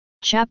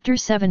Chapter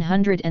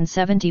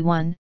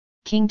 771,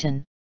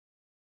 Qian.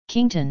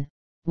 Qian,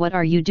 what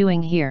are you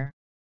doing here?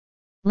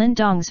 Lin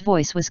Dong's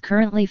voice was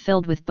currently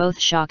filled with both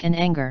shock and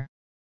anger.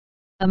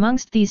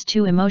 Amongst these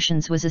two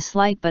emotions was a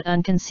slight but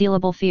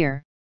unconcealable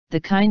fear, the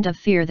kind of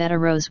fear that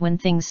arose when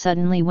things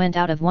suddenly went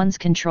out of one's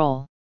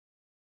control.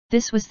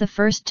 This was the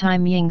first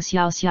time Ying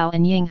Xiaoxiao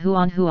and Ying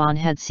Huan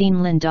had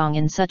seen Lin Dong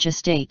in such a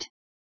state.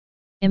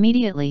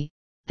 Immediately,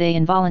 they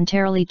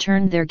involuntarily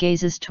turned their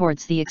gazes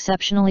towards the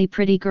exceptionally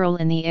pretty girl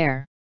in the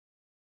air.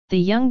 The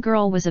young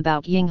girl was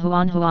about Ying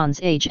Huan's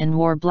age and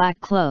wore black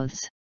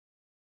clothes.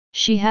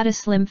 She had a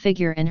slim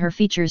figure and her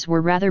features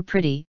were rather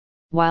pretty,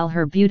 while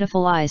her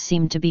beautiful eyes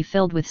seemed to be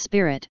filled with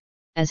spirit,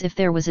 as if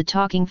there was a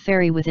talking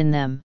fairy within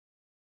them.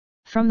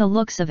 From the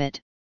looks of it,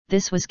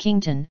 this was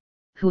Qian,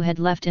 who had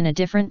left in a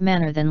different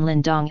manner than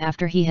Lin Dong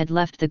after he had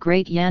left the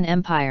great Yan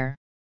Empire.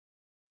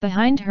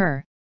 Behind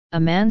her, a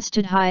man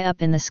stood high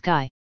up in the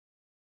sky.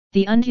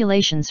 The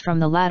undulations from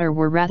the latter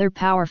were rather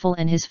powerful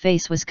and his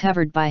face was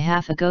covered by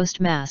half a ghost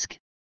mask,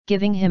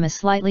 giving him a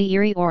slightly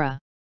eerie aura.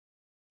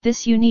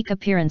 This unique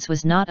appearance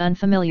was not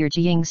unfamiliar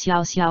to Ying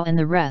Xiaoxiao and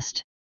the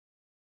rest.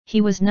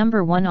 He was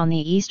number 1 on the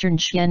Eastern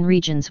Qian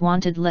region's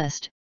wanted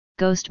list,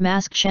 Ghost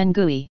Mask Shen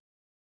Gui.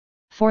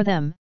 For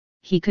them,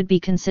 he could be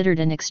considered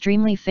an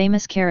extremely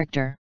famous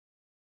character.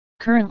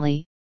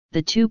 Currently,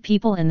 the two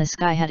people in the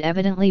sky had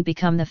evidently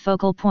become the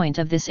focal point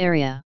of this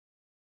area.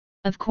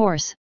 Of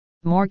course,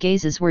 more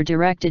gazes were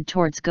directed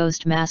towards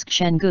Ghost Mask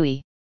Shen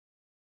Gui.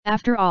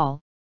 After all,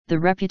 the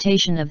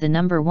reputation of the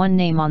number 1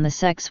 name on the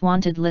sex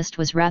wanted list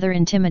was rather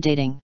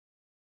intimidating.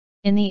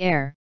 In the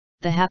air,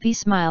 the happy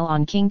smile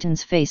on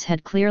Qian's face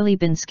had clearly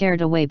been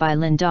scared away by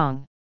Lin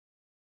Dong.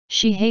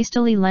 She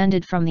hastily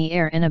landed from the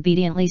air and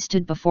obediently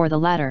stood before the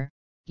latter,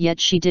 yet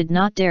she did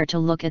not dare to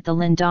look at the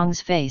Lin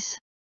Dong's face.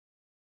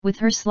 With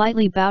her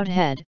slightly bowed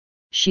head,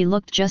 she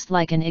looked just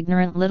like an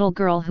ignorant little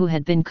girl who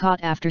had been caught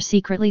after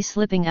secretly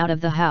slipping out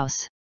of the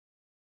house.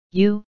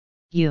 You.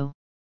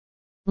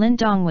 Lin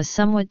Dong was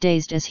somewhat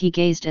dazed as he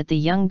gazed at the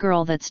young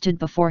girl that stood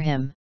before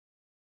him.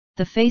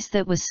 The face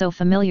that was so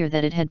familiar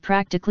that it had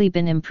practically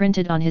been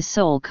imprinted on his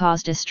soul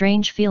caused a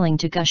strange feeling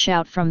to gush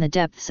out from the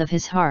depths of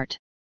his heart.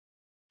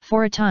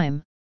 For a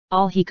time,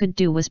 all he could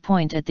do was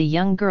point at the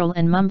young girl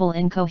and mumble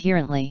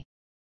incoherently.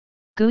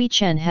 Gui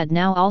Chen had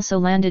now also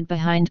landed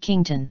behind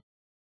Qian.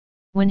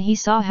 When he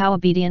saw how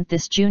obedient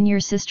this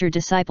junior sister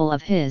disciple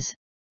of his,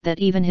 that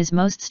even his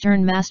most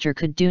stern master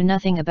could do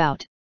nothing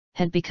about,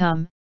 had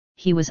become,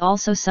 he was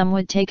also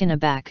somewhat taken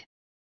aback.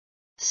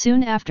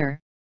 Soon after,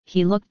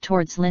 he looked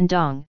towards Lin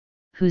Dong,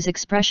 whose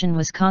expression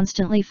was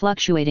constantly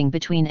fluctuating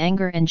between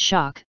anger and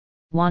shock,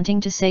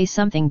 wanting to say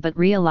something but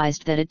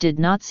realized that it did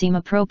not seem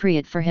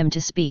appropriate for him to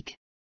speak.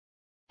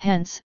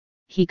 Hence,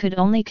 he could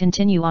only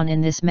continue on in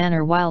this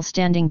manner while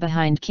standing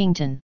behind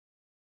Qian.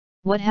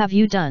 What have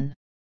you done?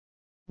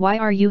 Why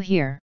are you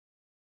here?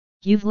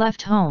 You've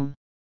left home.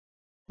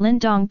 Lin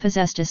Dong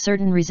possessed a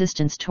certain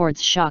resistance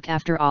towards shock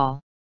after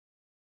all.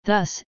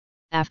 Thus,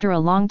 after a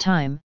long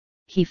time,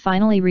 he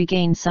finally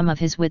regained some of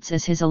his wits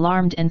as his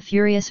alarmed and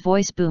furious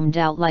voice boomed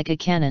out like a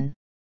cannon.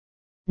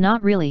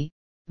 Not really,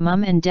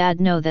 Mum and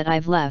Dad know that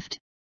I've left.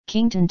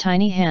 Qian's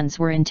tiny hands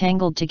were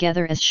entangled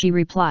together as she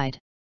replied.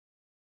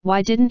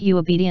 Why didn't you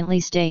obediently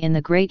stay in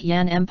the great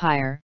Yan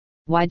Empire?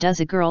 Why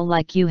does a girl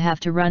like you have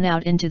to run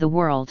out into the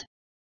world?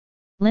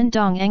 Lin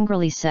Dong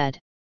angrily said.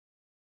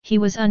 He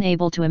was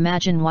unable to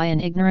imagine why an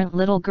ignorant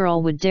little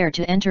girl would dare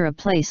to enter a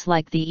place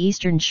like the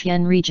Eastern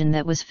Qian region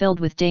that was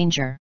filled with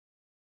danger.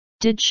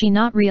 Did she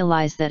not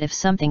realize that if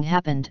something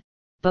happened,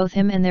 both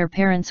him and their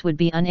parents would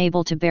be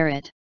unable to bear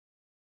it?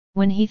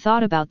 When he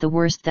thought about the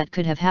worst that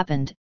could have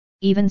happened,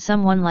 even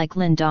someone like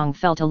Lin Dong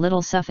felt a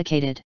little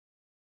suffocated.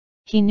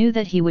 He knew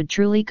that he would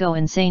truly go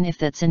insane if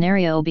that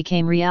scenario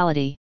became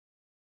reality.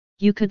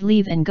 You could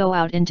leave and go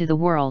out into the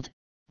world.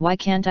 Why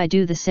can't I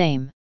do the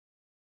same?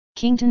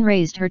 Qian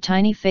raised her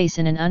tiny face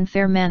in an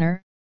unfair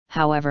manner,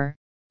 however,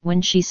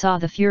 when she saw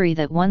the fury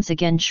that once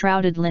again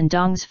shrouded Lin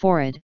Dong's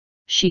forehead,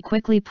 she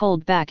quickly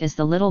pulled back as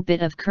the little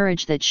bit of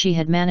courage that she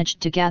had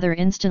managed to gather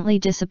instantly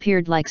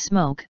disappeared like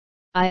smoke.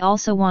 I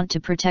also want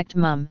to protect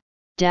Mum,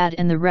 Dad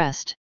and the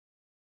rest.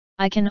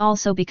 I can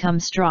also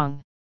become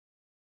strong.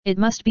 It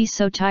must be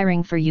so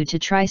tiring for you to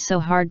try so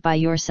hard by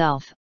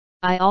yourself.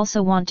 I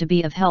also want to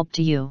be of help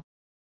to you.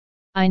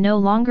 I no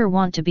longer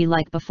want to be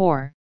like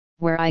before,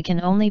 where I can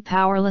only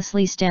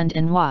powerlessly stand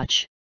and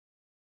watch.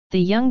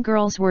 The young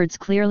girl's words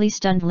clearly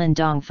stunned Lin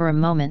Dong for a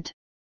moment.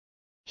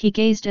 He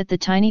gazed at the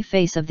tiny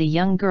face of the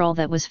young girl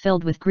that was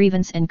filled with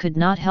grievance and could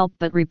not help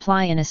but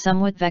reply in a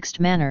somewhat vexed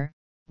manner,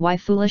 why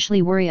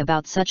foolishly worry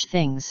about such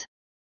things?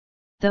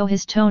 Though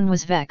his tone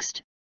was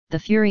vexed, the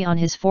fury on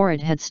his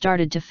forehead had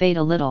started to fade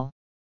a little.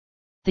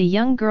 The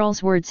young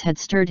girl's words had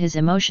stirred his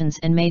emotions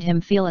and made him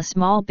feel a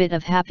small bit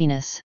of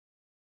happiness.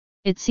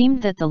 It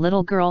seemed that the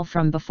little girl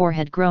from before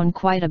had grown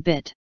quite a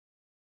bit.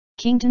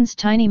 Qian's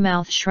tiny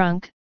mouth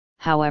shrunk,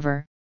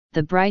 however,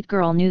 the bright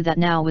girl knew that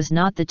now was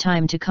not the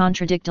time to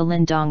contradict a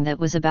Lin Dong that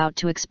was about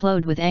to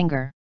explode with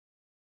anger.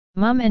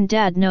 Mum and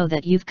Dad know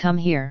that you've come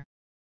here.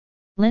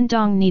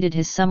 Dong kneaded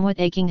his somewhat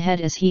aching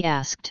head as he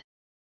asked.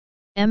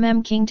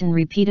 Qington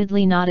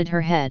repeatedly nodded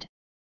her head.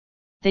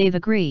 They've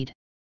agreed.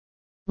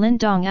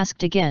 Dong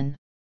asked again.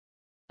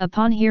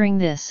 Upon hearing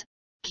this,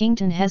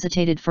 Qington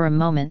hesitated for a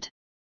moment.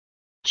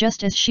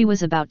 Just as she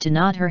was about to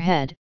nod her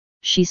head,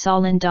 she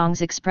saw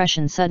Dong's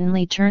expression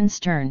suddenly turn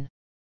stern.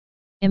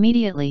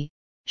 Immediately,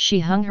 she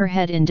hung her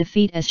head in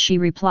defeat as she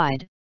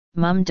replied,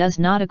 Mum does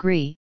not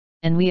agree,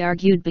 and we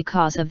argued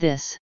because of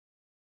this.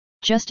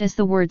 Just as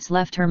the words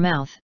left her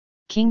mouth,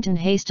 Qington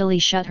hastily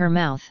shut her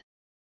mouth.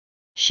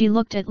 She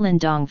looked at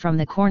Dong from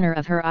the corner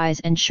of her eyes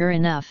and sure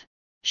enough,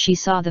 she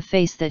saw the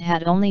face that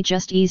had only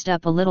just eased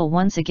up a little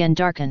once again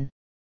darken.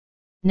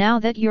 Now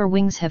that your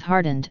wings have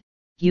hardened,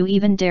 you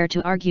even dare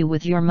to argue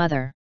with your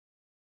mother.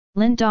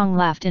 Dong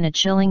laughed in a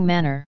chilling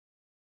manner.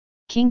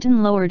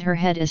 Qington lowered her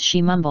head as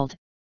she mumbled,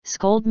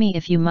 scold me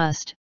if you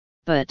must,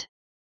 but...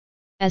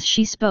 As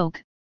she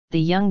spoke,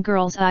 the young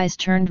girl's eyes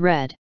turned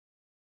red.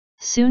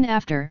 Soon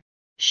after,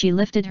 she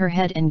lifted her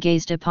head and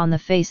gazed upon the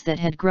face that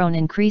had grown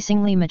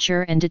increasingly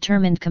mature and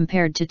determined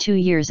compared to 2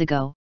 years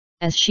ago,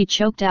 as she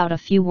choked out a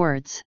few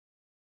words.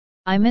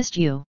 I missed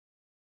you.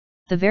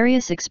 The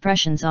various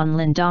expressions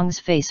on Dong's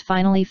face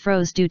finally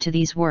froze due to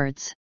these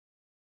words.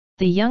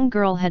 The young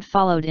girl had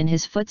followed in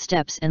his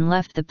footsteps and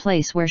left the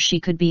place where she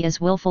could be as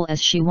willful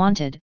as she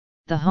wanted,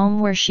 the home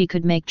where she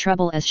could make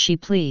trouble as she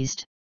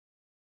pleased.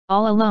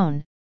 All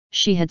alone,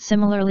 she had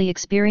similarly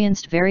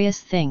experienced various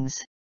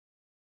things.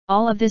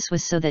 All of this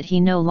was so that he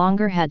no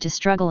longer had to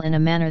struggle in a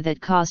manner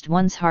that caused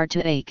one's heart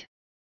to ache.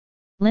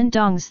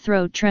 Dong's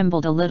throat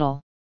trembled a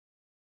little.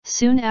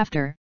 Soon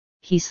after,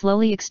 he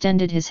slowly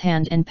extended his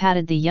hand and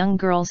patted the young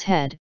girl's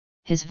head,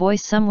 his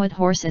voice somewhat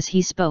hoarse as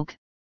he spoke,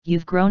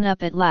 You've grown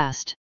up at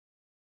last.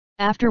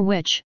 After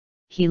which,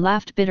 he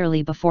laughed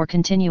bitterly before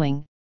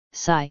continuing,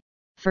 Sigh,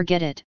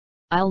 forget it,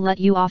 I'll let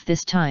you off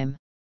this time.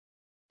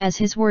 As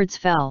his words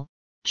fell,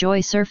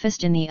 joy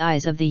surfaced in the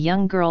eyes of the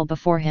young girl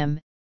before him,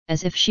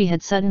 as if she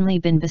had suddenly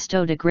been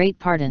bestowed a great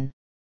pardon.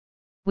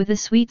 With a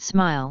sweet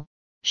smile,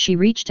 she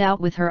reached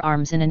out with her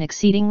arms in an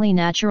exceedingly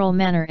natural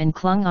manner and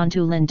clung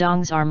onto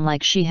Dong's arm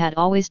like she had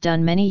always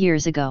done many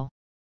years ago.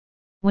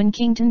 When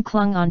Qington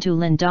clung onto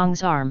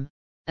Dong's arm,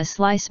 a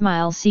sly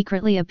smile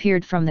secretly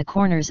appeared from the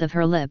corners of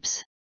her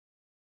lips.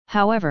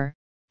 However,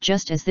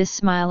 just as this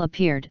smile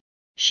appeared,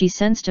 she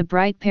sensed a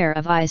bright pair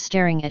of eyes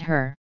staring at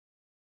her.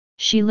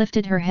 She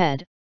lifted her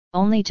head,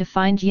 only to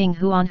find Ying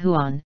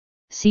Huan,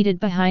 seated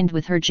behind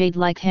with her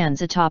jade-like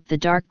hands atop the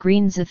dark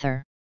green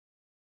zither.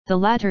 The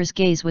latter's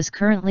gaze was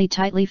currently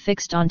tightly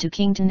fixed onto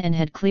Qington and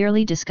had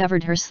clearly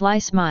discovered her sly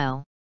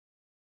smile.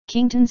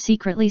 Qington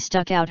secretly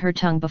stuck out her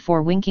tongue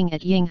before winking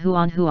at Ying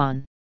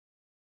Huan.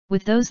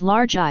 With those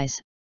large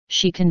eyes,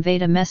 she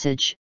conveyed a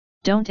message,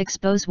 don't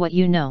expose what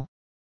you know.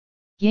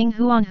 Ying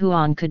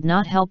Huan could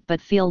not help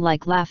but feel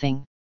like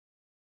laughing.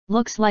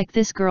 Looks like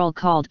this girl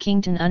called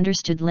Qington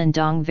understood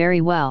Dong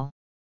very well.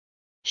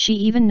 She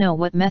even knew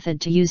what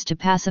method to use to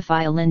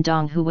pacify a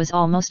Dong who was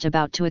almost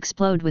about to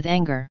explode with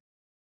anger.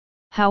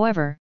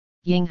 However,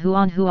 Ying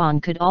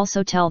Huan could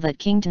also tell that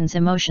Qington's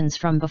emotions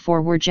from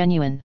before were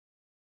genuine.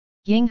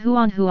 Ying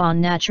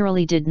Huan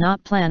naturally did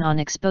not plan on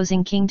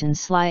exposing Qington's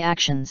sly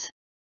actions.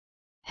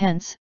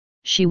 Hence,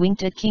 she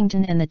winked at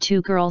Qington and the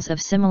two girls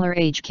of similar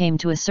age came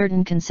to a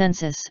certain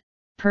consensus,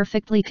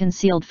 perfectly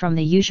concealed from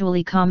the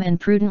usually calm and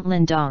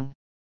prudent Dong.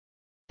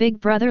 Big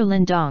brother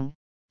Dong,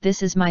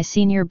 this is my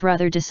senior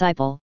brother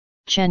disciple,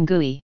 Chen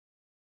Gui.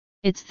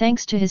 It's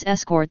thanks to his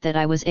escort that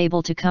I was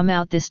able to come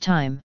out this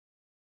time.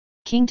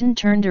 Qington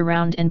turned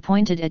around and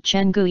pointed at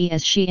Chen Gui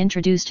as she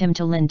introduced him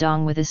to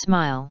Dong with a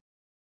smile.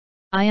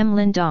 I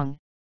am Dong,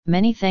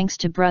 many thanks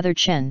to brother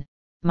Chen,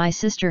 my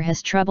sister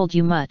has troubled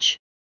you much.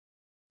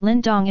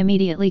 Dong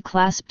immediately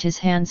clasped his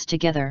hands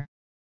together.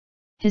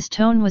 His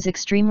tone was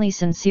extremely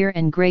sincere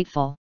and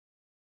grateful.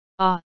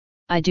 Ah,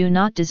 I do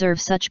not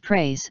deserve such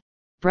praise,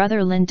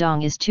 brother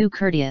Dong is too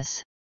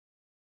courteous.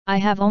 I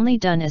have only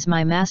done as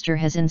my master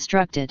has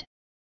instructed.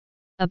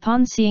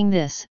 Upon seeing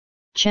this,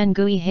 Chen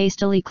Gui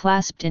hastily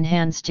clasped in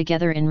hands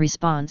together in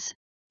response,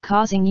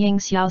 causing Ying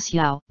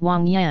Xiao,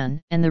 Wang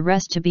Yan, and the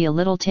rest to be a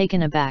little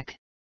taken aback.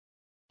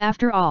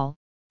 After all,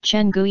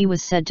 Chen Gui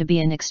was said to be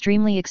an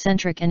extremely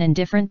eccentric and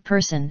indifferent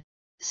person,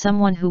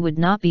 someone who would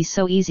not be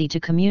so easy to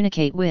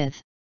communicate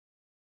with.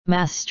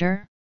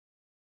 Master?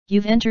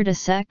 You've entered a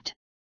sect?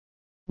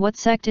 What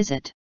sect is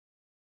it?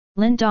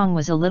 Dong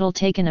was a little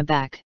taken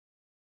aback.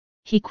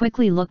 He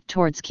quickly looked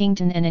towards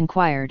Qington and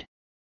inquired.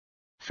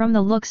 From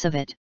the looks of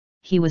it,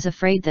 he was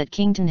afraid that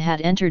Qington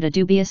had entered a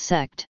dubious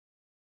sect.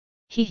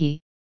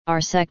 Our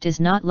sect is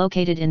not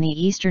located in the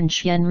eastern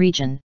Qian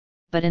region,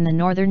 but in the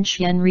northern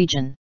Qian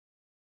region.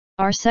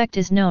 Our sect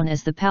is known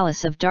as the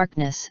Palace of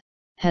Darkness.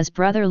 Has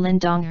brother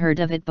Dong heard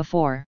of it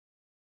before?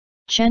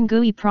 Chen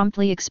Gui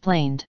promptly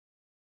explained.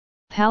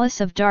 Palace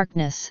of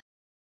Darkness.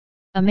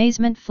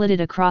 Amazement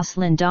flitted across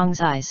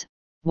Dong's eyes,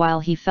 while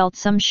he felt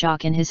some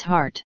shock in his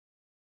heart.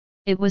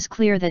 It was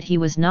clear that he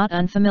was not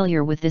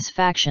unfamiliar with this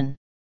faction.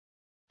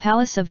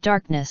 Palace of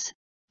Darkness,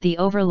 the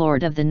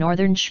overlord of the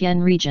northern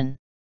Qian region.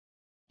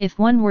 If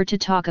one were to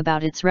talk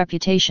about its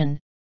reputation,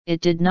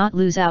 it did not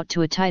lose out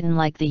to a titan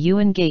like the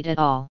Yuan Gate at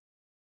all.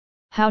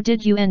 How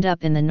did you end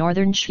up in the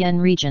northern Qian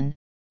region?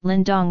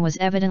 Lin Dong was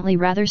evidently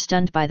rather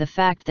stunned by the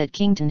fact that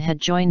Qian Kun had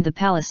joined the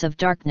Palace of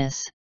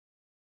Darkness.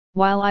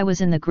 While I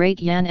was in the Great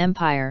Yan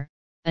Empire,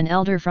 an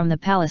elder from the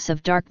Palace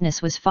of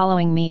Darkness was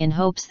following me in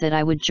hopes that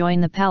I would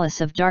join the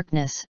Palace of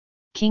Darkness,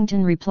 Qian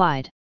Kun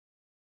replied.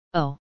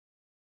 Oh!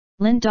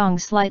 Lin Dong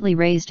slightly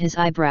raised his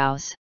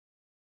eyebrows.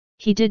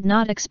 He did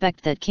not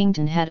expect that Qian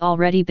Kun had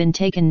already been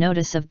taken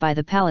notice of by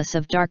the Palace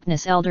of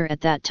Darkness elder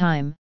at that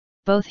time.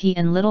 Both he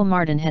and little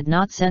Martin had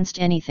not sensed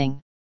anything.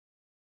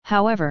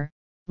 However,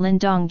 Lin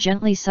Dong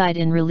gently sighed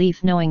in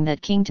relief knowing that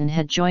Qian Kun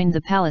had joined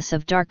the Palace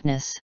of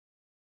Darkness.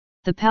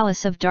 The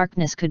Palace of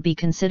Darkness could be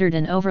considered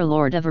an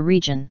overlord of a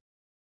region.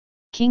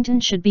 Qian Kun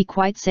should be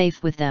quite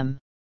safe with them.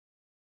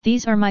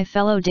 These are my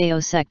fellow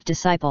Dao sect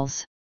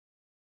disciples.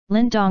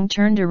 Lin Dong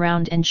turned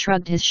around and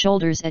shrugged his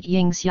shoulders at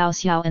Ying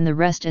Xiaoxiao and the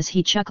rest as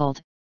he chuckled,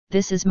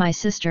 "This is my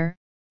sister,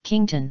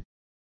 Qian Kun."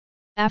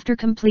 After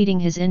completing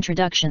his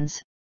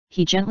introductions,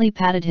 he gently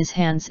patted his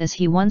hands as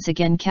he once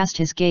again cast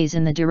his gaze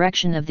in the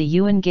direction of the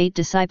Yuan Gate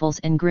disciples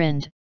and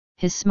grinned,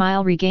 his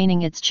smile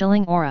regaining its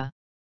chilling aura.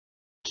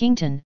 "Qian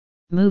Kun,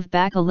 move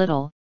back a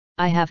little,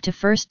 I have to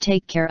first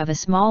take care of a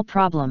small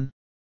problem."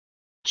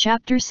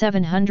 Chapter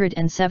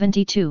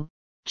 772,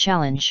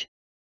 Challenge.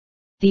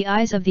 The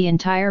eyes of the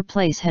entire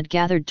place had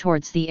gathered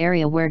towards the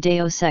area where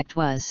Dao sect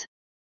was.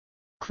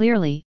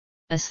 Clearly,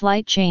 a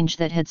slight change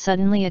that had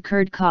suddenly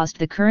occurred caused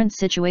the current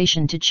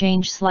situation to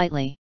change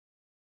slightly.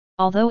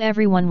 Although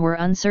everyone were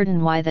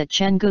uncertain why that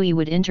Chen Gui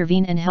would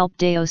intervene and help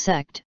Dao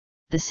sect,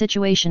 the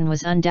situation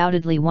was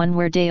undoubtedly one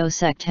where Dao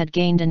sect had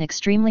gained an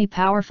extremely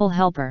powerful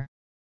helper.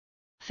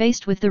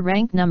 Faced with the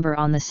rank number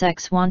on the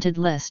sect's wanted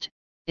list,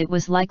 it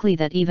was likely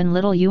that even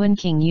little Yuan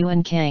King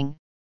Yuan Kang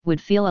would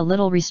feel a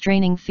little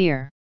restraining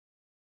fear.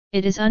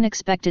 It is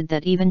unexpected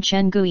that even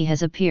Chen Gui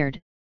has appeared.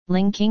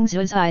 Ling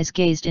Qingzu's eyes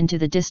gazed into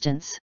the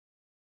distance.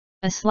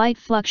 A slight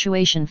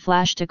fluctuation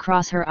flashed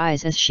across her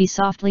eyes as she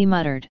softly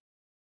muttered.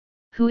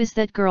 "Who is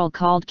that girl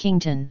called Qian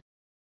Kun?"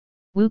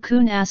 Wu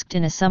Kun asked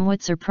in a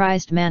somewhat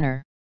surprised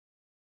manner.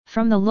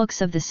 From the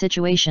looks of the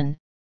situation,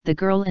 the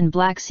girl in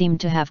black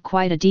seemed to have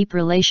quite a deep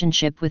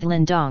relationship with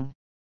Lin Dong.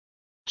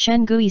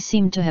 Chen Gui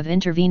seemed to have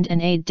intervened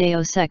and aided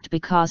Dao sect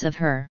because of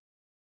her.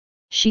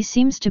 She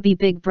seems to be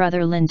big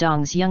brother Lin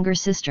Dong's younger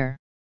sister.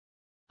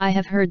 I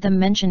have heard them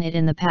mention it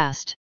in the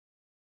past.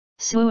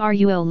 Su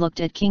Ruo looked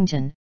at Qian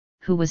Kun,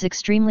 who was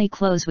extremely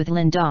close with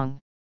Lin Dong.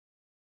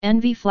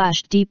 Envy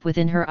flashed deep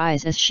within her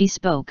eyes as she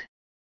spoke.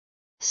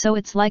 "So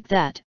it's like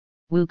that,"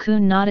 Wu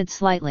Kun nodded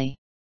slightly.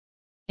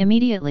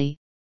 Immediately,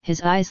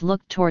 his eyes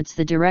looked towards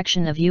the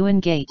direction of Yuan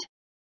Gate.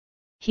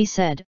 He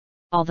said,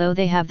 "Although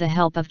they have the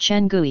help of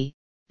Chen Gui,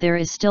 there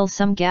is still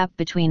some gap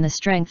between the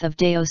strength of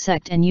Dao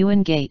sect and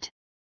Yuan Gate.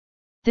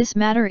 This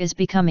matter is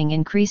becoming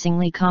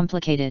increasingly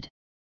complicated."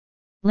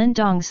 Lin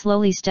Dong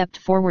slowly stepped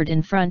forward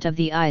in front of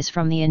the eyes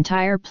from the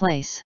entire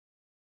place.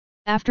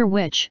 After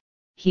which,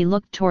 he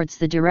looked towards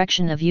the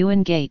direction of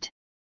Yuan Gate.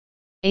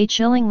 A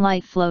chilling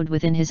light flowed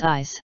within his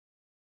eyes.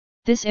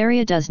 "This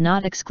area does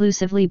not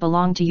exclusively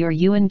belong to your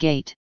Yuan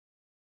Gate.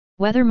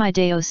 Whether my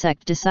Dao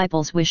sect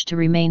disciples wish to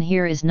remain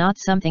here is not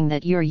something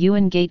that your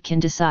Yuan Gate can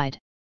decide."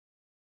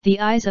 The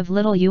eyes of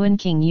little Yuan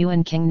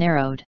King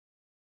narrowed.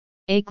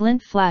 A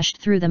glint flashed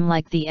through them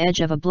like the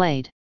edge of a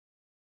blade.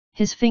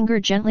 His finger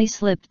gently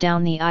slipped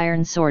down the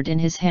iron sword in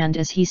his hand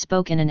as he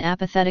spoke in an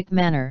apathetic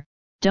manner,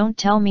 "Don't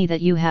tell me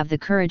that you have the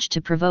courage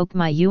to provoke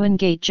my Yuan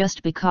Gate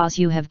just because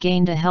you have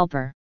gained a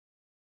helper."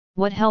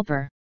 "What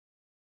helper?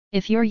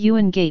 If your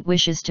Yuan Gate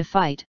wishes to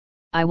fight,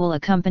 I will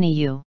accompany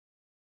you."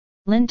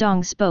 Lin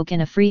Dong spoke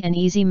in a free and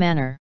easy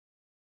manner.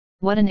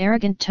 "What an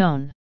arrogant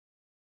tone!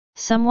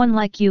 Someone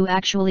like you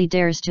actually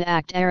dares to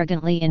act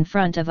arrogantly in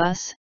front of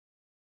us?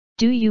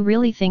 Do you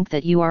really think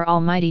that you are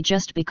almighty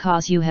just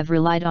because you have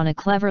relied on a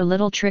clever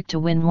little trick to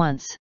win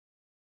once?"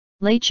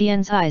 Lei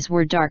Qian's eyes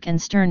were dark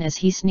and stern as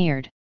he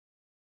sneered.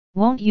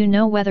 "Won't you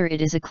know whether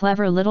it is a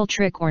clever little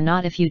trick or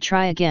not if you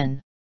try again?"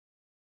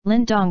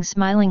 Lin Dong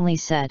smilingly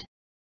said.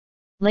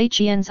 Lei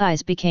Qian's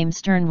eyes became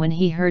stern when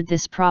he heard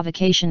this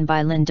provocation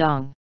by Lin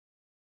Dong.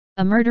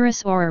 A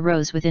murderous aura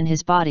rose within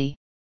his body.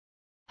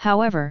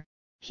 However,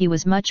 he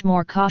was much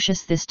more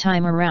cautious this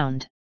time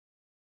around.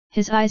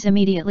 His eyes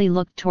immediately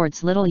looked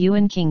towards little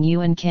Yuan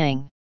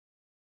Kang.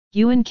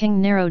 Yuan King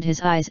narrowed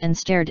his eyes and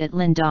stared at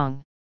Lin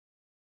Dong.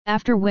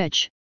 After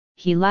which,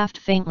 he laughed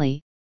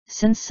faintly,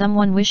 "Since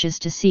someone wishes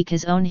to seek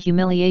his own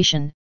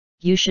humiliation,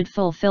 you should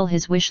fulfill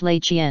his wish, Lei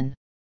Qian."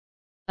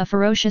 A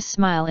ferocious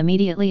smile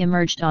immediately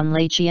emerged on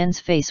Lei Qian's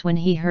face when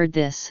he heard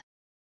this.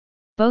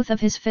 Both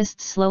of his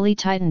fists slowly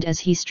tightened as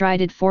he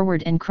strided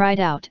forward and cried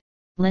out,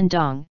 "Lin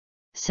Dong,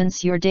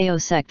 since your Dao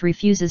sect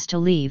refuses to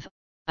leave,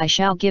 I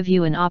shall give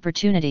you an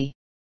opportunity.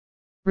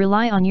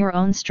 Rely on your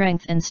own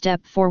strength and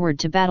step forward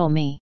to battle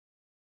me.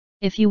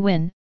 If you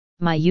win,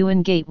 my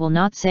Yuan Gate will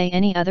not say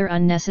any other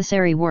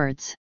unnecessary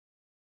words.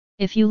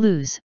 If you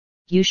lose,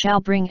 you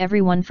shall bring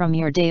everyone from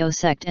your Dao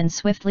sect and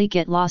swiftly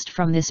get lost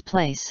from this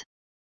place.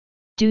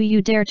 Do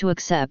you dare to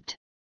accept?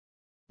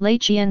 Lei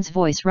Qian's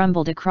voice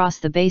rumbled across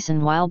the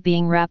basin while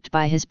being wrapped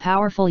by his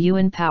powerful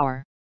Yuan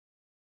power.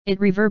 It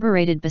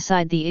reverberated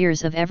beside the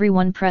ears of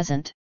everyone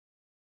present.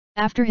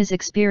 After his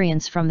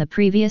experience from the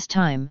previous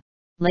time,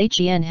 Lei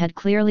Qian had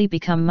clearly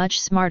become much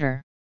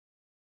smarter.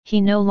 He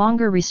no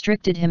longer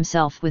restricted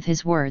himself with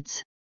his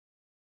words.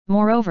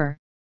 Moreover,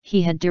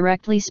 he had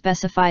directly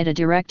specified a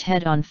direct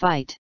head-on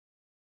fight.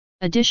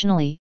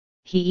 Additionally,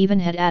 he even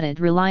had added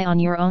rely on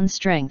your own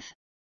strength.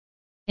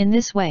 In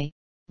this way,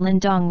 Lin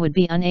Dong would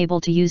be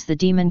unable to use the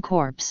demon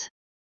corpse.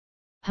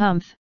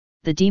 Humph,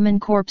 the demon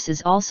corpse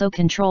is also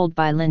controlled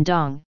by Lin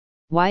Dong,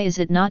 why is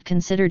it not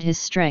considered his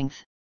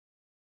strength?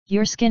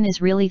 Your skin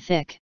is really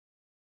thick.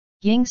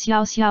 Ying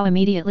Xiaoxiao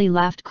immediately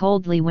laughed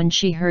coldly when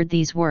she heard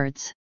these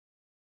words.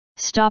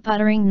 Stop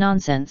uttering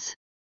nonsense.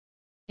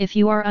 If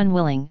you are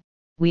unwilling,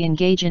 we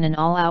engage in an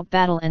all-out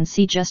battle and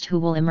see just who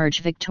will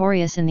emerge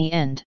victorious in the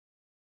end.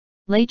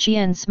 Lei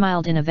Qian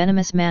smiled in a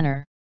venomous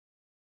manner.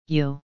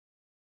 You.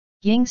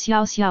 Ying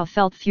Xiaoxiao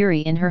felt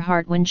fury in her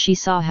heart when she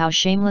saw how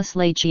shameless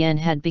Lei Qian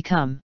had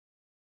become.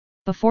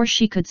 Before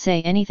she could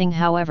say anything,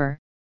 however,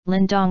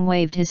 Lin Dong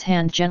waved his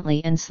hand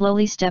gently and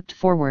slowly stepped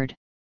forward.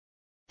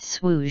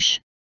 Swoosh!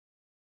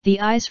 The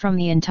eyes from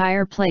the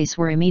entire place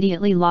were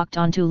immediately locked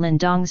onto Lin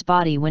Dong's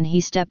body when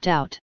he stepped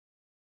out.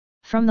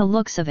 From the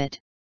looks of it,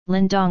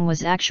 Lin Dong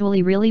was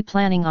actually really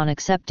planning on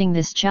accepting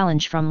this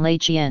challenge from Lei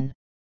Qian.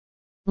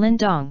 Lin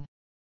Dong.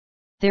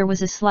 There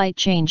was a slight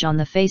change on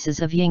the faces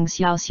of Ying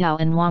Xiaoxiao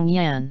and Wang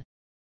Yan.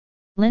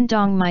 Lin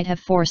Dong might have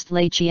forced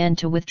Lei Qian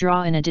to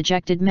withdraw in a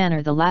dejected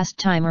manner the last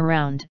time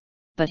around,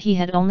 but he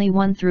had only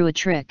won through a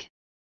trick.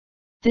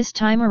 This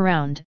time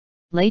around,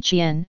 Lei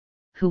Qian,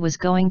 who was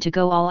going to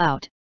go all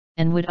out,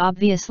 and would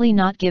obviously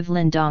not give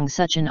Lin Dong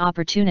such an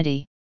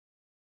opportunity.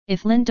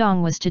 If Lin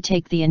Dong was to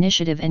take the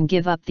initiative and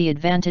give up the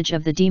advantage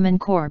of the demon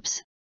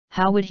corpse,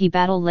 how would he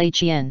battle Lei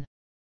Qian?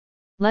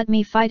 Let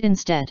me fight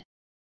instead.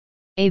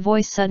 A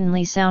voice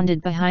suddenly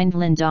sounded behind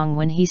Lin Dong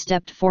when he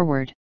stepped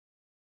forward.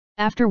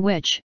 After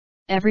which,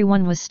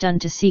 everyone was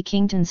stunned to see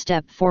Qian Kun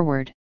step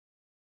forward.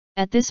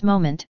 At this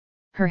moment,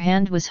 her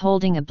hand was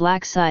holding a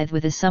black scythe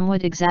with a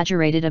somewhat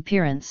exaggerated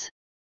appearance.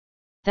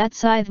 That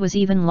scythe was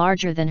even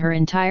larger than her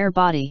entire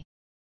body.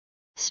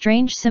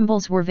 Strange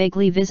symbols were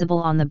vaguely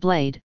visible on the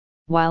blade,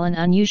 while an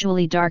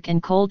unusually dark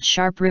and cold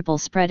sharp ripple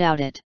spread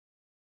out it.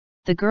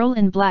 The girl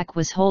in black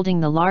was holding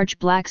the large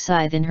black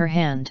scythe in her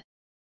hand.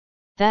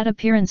 That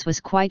appearance was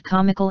quite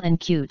comical and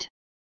cute.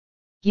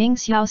 Ying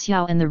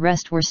Xiaoxiao and the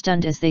rest were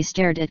stunned as they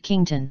stared at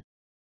Qian Kun.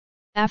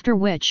 After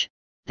which,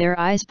 their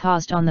eyes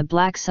paused on the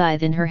black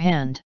scythe in her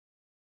hand.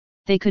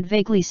 They could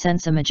vaguely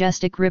sense a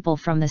majestic ripple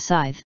from the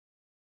scythe.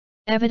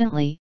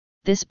 Evidently,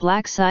 this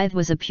black scythe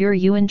was a pure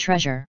Yuan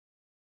treasure.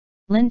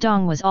 Lin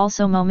Dong was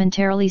also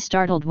momentarily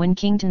startled when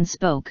Qian Kun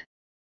spoke.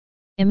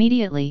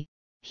 Immediately,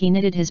 he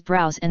knitted his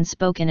brows and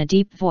spoke in a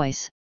deep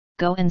voice,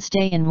 "Go and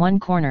stay in one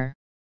corner."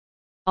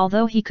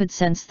 Although he could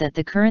sense that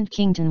the current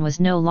Qian Kun was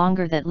no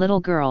longer that little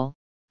girl,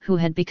 who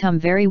had become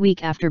very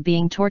weak after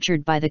being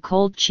tortured by the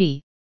cold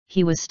qi,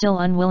 he was still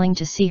unwilling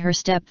to see her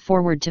step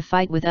forward to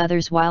fight with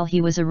others while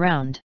he was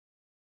around.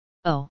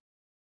 Oh!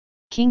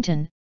 Qian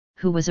Kun,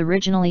 who was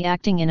originally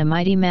acting in a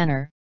mighty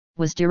manner,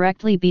 was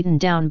directly beaten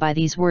down by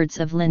these words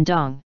of Lin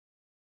Dong.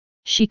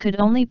 She could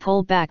only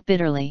pull back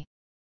bitterly.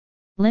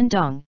 Lin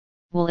Dong,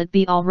 will it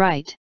be all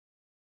right?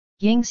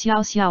 Ying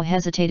Xiaoxiao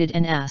hesitated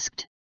and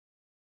asked.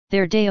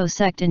 Their Dao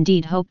sect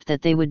indeed hoped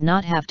that they would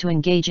not have to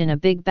engage in a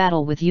big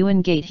battle with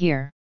Yuan Gate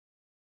here.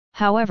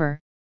 However,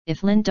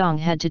 if Lin Dong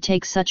had to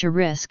take such a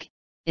risk,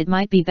 it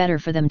might be better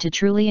for them to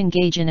truly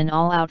engage in an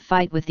all-out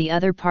fight with the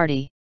other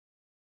party.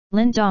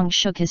 Lin Dong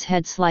shook his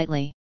head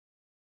slightly.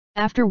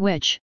 After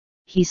which,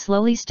 he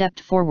slowly stepped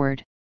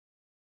forward.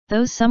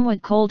 Those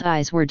somewhat cold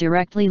eyes were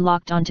directly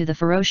locked onto the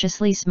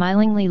ferociously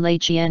smilingly Lei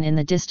Qian in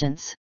the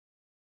distance.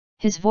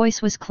 His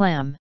voice was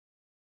calm.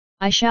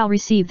 I shall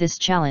receive this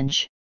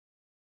challenge.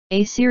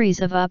 A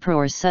series of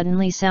uproars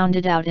suddenly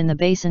sounded out in the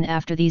basin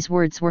after these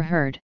words were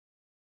heard.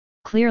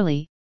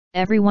 Clearly,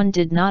 everyone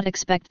did not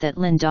expect that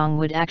Lin Dong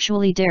would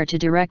actually dare to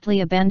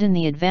directly abandon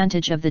the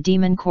advantage of the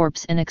demon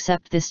corpse and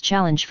accept this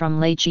challenge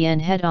from Lei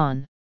Qian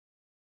head-on.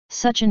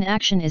 Such an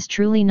action is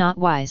truly not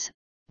wise.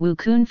 Wu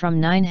Kun from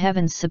Nine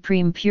Heavens'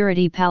 Supreme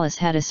Purity Palace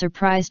had a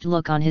surprised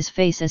look on his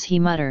face as he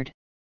muttered.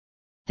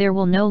 There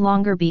will no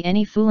longer be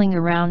any fooling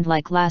around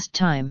like last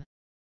time.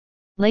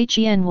 Lei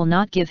Qian will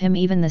not give him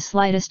even the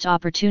slightest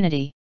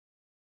opportunity.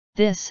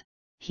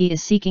 He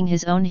is seeking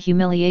his own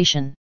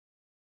humiliation.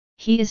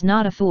 He is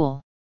not a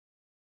fool.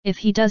 If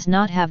he does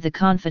not have the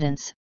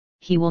confidence,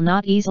 he will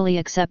not easily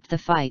accept the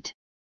fight.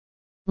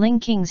 Ling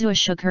Qingzue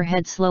shook her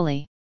head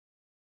slowly.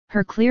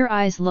 Her clear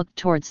eyes looked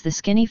towards the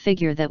skinny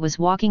figure that was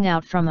walking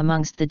out from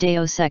amongst the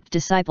Dao sect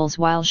disciples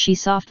while she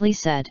softly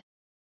said,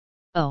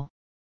 "Oh."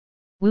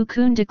 Wu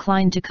Kun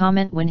declined to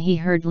comment when he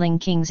heard Ling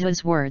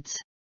Qingzue's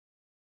words.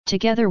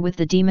 Together with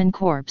the demon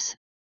corpse,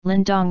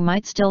 Lin Dong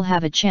might still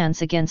have a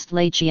chance against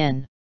Lei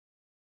Qian.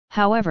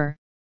 However,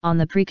 on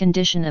the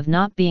precondition of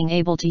not being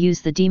able to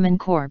use the demon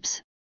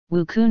corpse,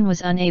 Wu Kun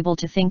was unable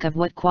to think of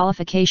what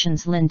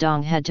qualifications Lin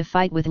Dong had to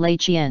fight with Lei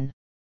Qian.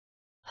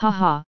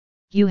 Haha,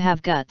 you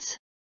have guts.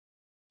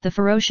 The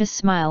ferocious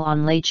smile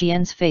on Lei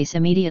Qian's face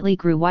immediately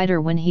grew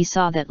wider when he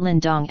saw that Lin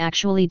Dong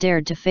actually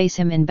dared to face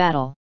him in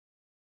battle.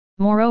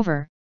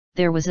 Moreover,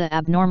 there was a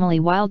abnormally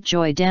wild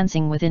joy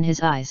dancing within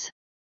his eyes.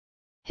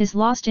 His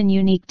lost and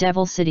unique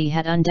Devil City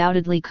had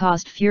undoubtedly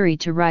caused fury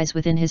to rise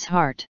within his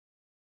heart.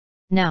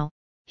 Now,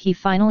 he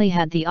finally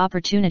had the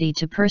opportunity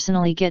to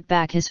personally get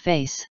back his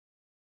face.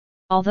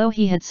 Although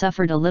he had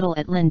suffered a little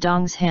at Lin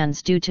Dong's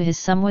hands due to his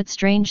somewhat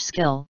strange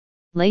skill,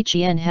 Lei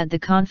Qian had the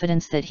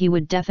confidence that he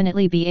would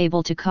definitely be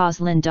able to cause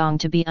Lin Dong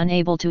to be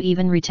unable to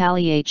even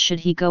retaliate should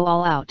he go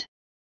all out.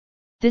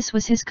 This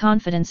was his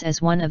confidence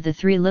as one of the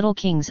three little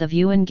kings of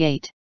Yuan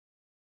Gate.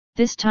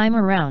 This time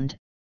around,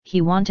 he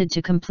wanted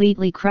to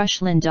completely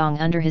crush Lin Dong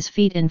under his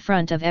feet in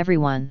front of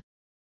everyone.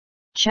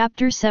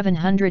 Chapter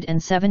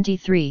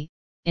 773,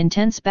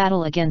 Intense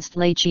Battle against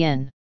Lei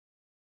Qian.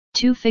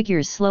 Two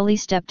figures slowly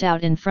stepped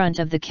out in front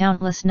of the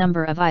countless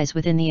number of eyes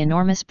within the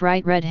enormous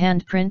bright red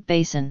handprint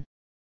basin.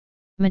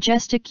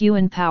 Majestic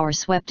Yuan power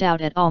swept out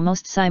at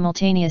almost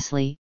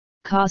simultaneously,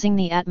 causing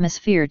the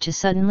atmosphere to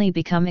suddenly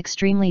become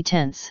extremely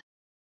tense.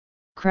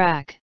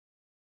 Crack!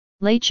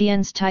 Lei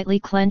Qian's tightly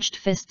clenched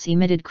fists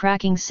emitted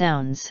cracking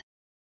sounds.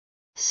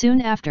 Soon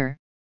after,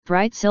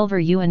 bright silver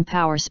Yuan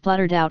power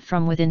spluttered out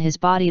from within his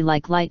body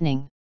like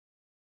lightning.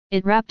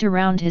 It wrapped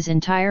around his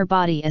entire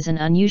body as an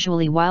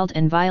unusually wild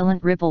and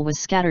violent ripple was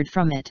scattered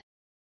from it.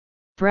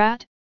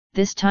 Brat,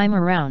 this time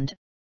around,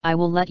 I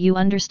will let you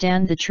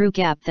understand the true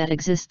gap that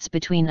exists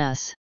between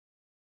us.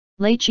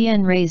 Lei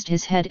Qian raised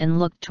his head and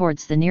looked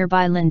towards the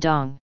nearby Lin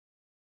Dong.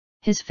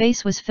 His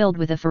face was filled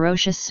with a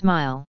ferocious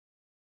smile.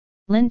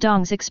 Lin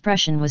Dong's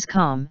expression was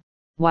calm,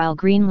 while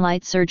green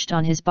light surged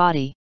on his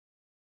body.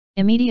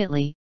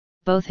 Immediately,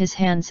 both his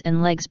hands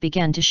and legs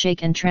began to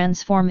shake and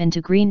transform into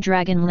green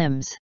dragon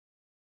limbs.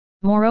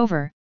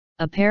 Moreover,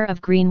 a pair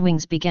of green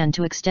wings began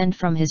to extend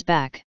from his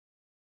back.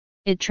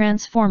 It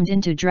transformed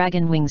into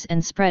dragon wings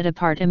and spread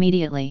apart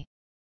immediately.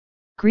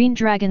 Green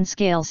dragon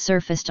scales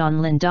surfaced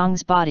on Lin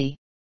Dong's body.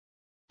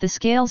 The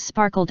scales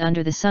sparkled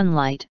under the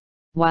sunlight,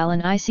 while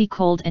an icy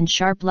cold and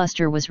sharp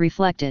luster was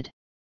reflected.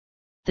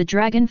 The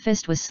dragon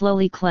fist was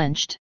slowly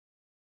clenched.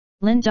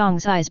 Lin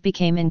Dong's eyes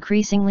became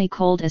increasingly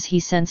cold as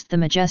he sensed the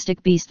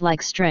majestic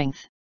beast-like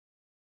strength.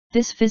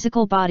 This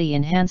physical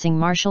body-enhancing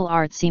martial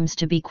art seems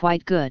to be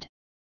quite good.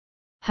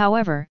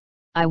 However,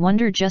 I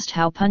wonder just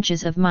how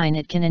punches of mine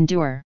it can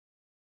endure.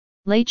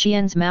 Lei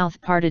Qian's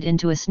mouth parted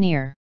into a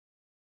sneer.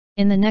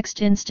 In the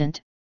next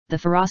instant, the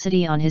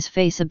ferocity on his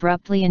face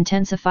abruptly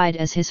intensified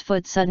as his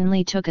foot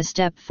suddenly took a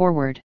step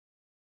forward.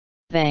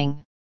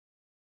 Bang!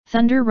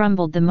 Thunder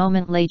rumbled the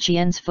moment Lei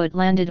Qian's foot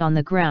landed on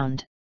the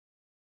ground.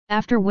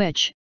 After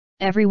which,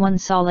 everyone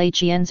saw Lei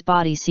Qian's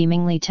body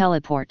seemingly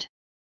teleport.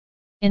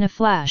 In a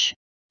flash,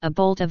 a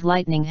bolt of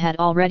lightning had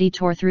already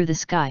tore through the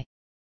sky.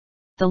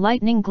 The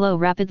lightning glow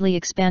rapidly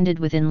expanded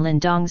within Lin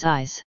Dong's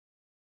eyes.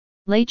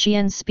 Lei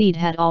Qian's speed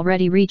had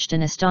already reached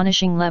an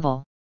astonishing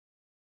level.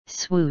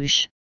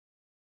 Swoosh!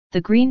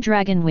 The green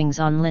dragon wings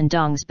on Lin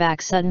Dong's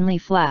back suddenly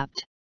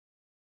flapped.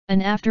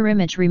 An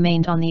afterimage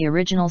remained on the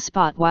original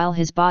spot while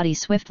his body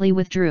swiftly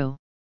withdrew.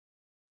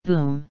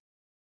 Boom!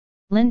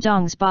 Lin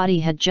Dong's body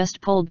had just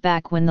pulled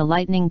back when the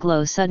lightning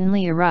glow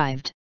suddenly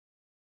arrived.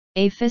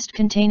 A fist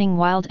containing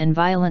wild and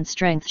violent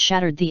strength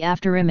shattered the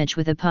afterimage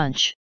with a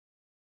punch.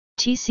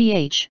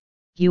 TCH,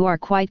 you are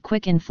quite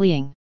quick in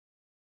fleeing.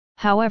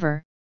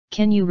 However,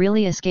 can you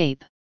really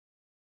escape?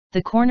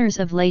 The corners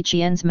of Lei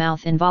Qian's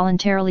mouth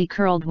involuntarily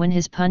curled when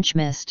his punch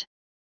missed.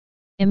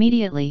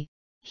 Immediately,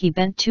 he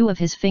bent two of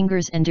his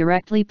fingers and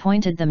directly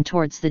pointed them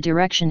towards the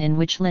direction in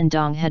which Lin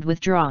Dong had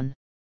withdrawn.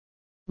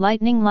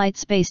 Lightning light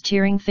space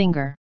tearing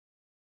finger.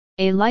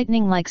 A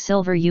lightning-like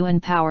silver Yuan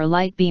power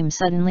light beam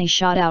suddenly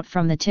shot out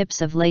from the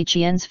tips of Lei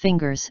Qian's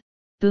fingers,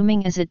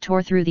 booming as it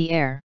tore through the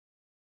air.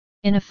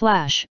 In a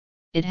flash,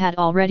 it had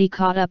already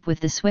caught up with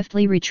the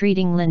swiftly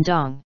retreating Lin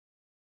Dong.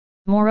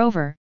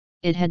 Moreover,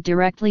 it had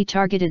directly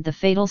targeted the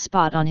fatal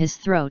spot on his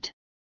throat.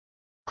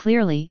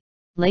 Clearly,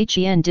 Lei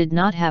Qian did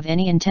not have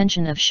any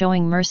intention of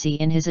showing mercy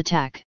in his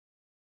attack.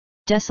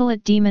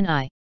 Desolate Demon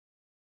Eye.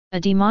 A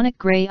demonic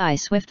grey eye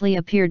swiftly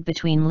appeared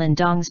between Lin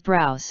Dong's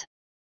brows.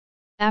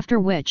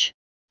 After which,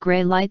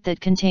 grey light that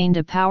contained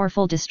a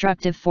powerful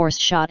destructive force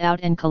shot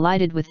out and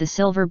collided with the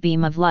silver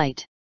beam of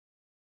light.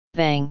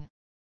 Bang!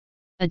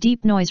 A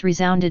deep noise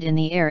resounded in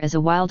the air as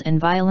a wild and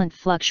violent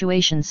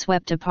fluctuation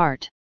swept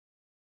apart.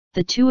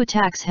 The two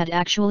attacks had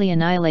actually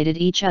annihilated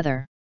each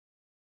other.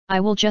 I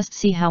will just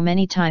see how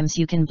many times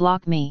you can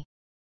block me.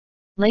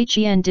 Lei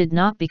Qian did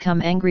not become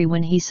angry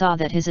when he saw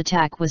that his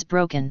attack was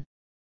broken.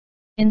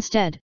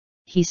 Instead,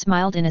 he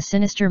smiled in a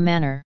sinister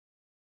manner.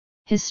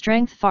 His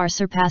strength far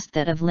surpassed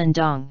that of Lin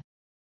Dong.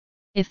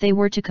 If they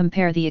were to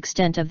compare the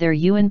extent of their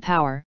Yuan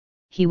power,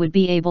 he would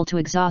be able to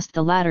exhaust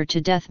the latter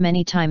to death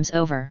many times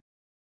over.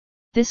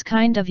 This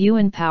kind of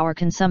yuan power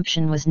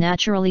consumption was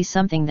naturally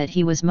something that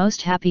he was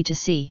most happy to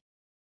see.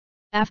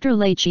 After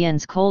Lei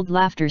Qian's cold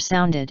laughter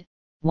sounded,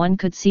 one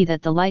could see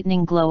that the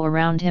lightning glow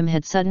around him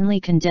had suddenly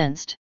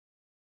condensed.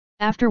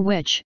 After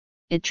which,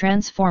 it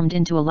transformed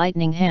into a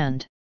lightning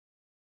hand.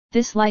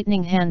 This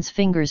lightning hand's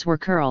fingers were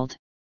curled.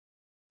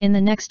 In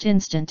the next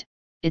instant,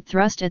 it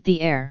thrust at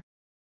the air.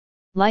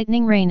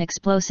 Lightning rain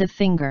explosive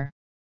finger.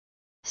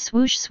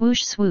 Swoosh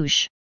swoosh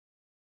swoosh.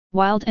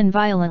 Wild and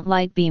violent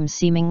light beams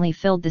seemingly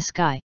filled the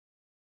sky.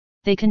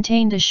 They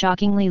contained a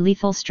shockingly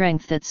lethal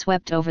strength that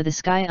swept over the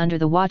sky under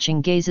the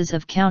watching gazes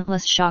of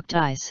countless shocked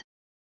eyes.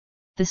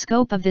 The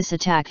scope of this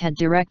attack had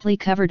directly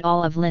covered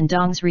all of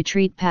Lindong's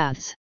retreat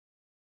paths.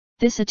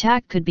 This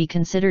attack could be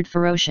considered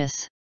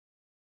ferocious.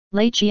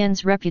 Lei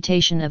Qian's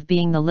reputation of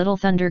being the Little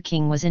Thunder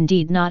King was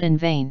indeed not in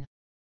vain.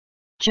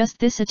 Just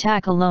this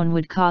attack alone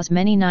would cause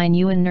many 9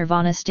 Yuan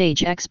Nirvana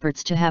stage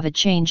experts to have a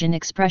change in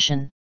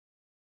expression.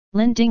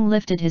 Lindong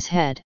lifted his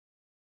head.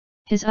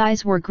 His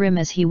eyes were grim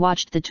as he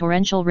watched the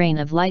torrential rain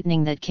of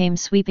lightning that came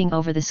sweeping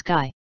over the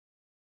sky.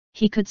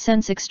 He could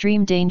sense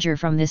extreme danger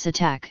from this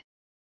attack.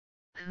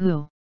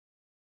 Hoo!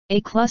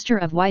 A cluster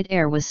of white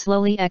air was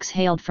slowly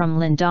exhaled from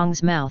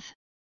Lindong's mouth.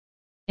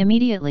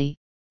 Immediately,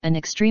 an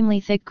extremely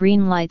thick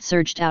green light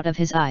surged out of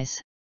his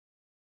eyes.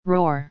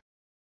 Roar!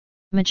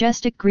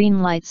 Majestic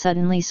green light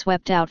suddenly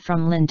swept out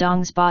from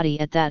Lindong's body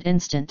at that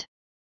instant.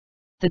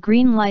 The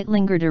green light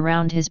lingered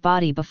around his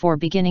body before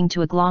beginning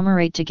to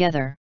agglomerate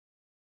together.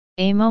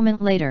 A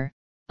moment later,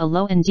 a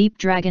low and deep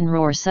dragon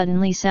roar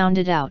suddenly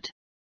sounded out.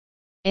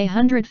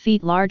 100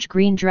 feet large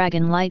green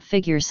dragon-like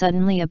figure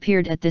suddenly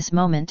appeared at this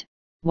moment,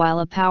 while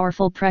a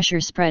powerful pressure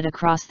spread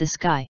across the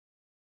sky.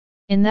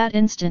 In that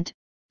instant,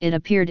 it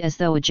appeared as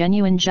though a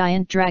genuine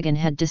giant dragon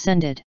had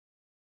descended.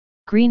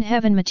 Green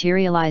Heaven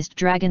materialized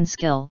dragon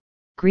skill,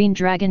 Green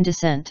Dragon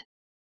Descent.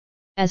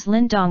 As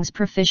Lindong's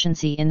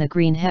proficiency in the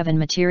Green Heaven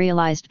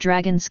materialized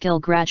dragon skill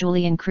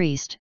gradually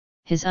increased,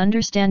 his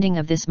understanding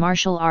of this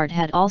martial art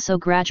had also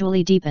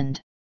gradually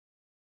deepened.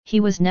 He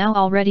was now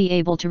already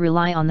able to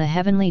rely on the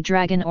heavenly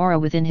dragon aura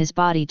within his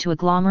body to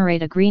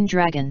agglomerate a green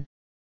dragon.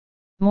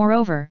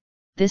 Moreover,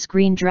 this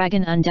green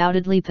dragon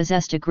undoubtedly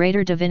possessed a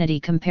greater divinity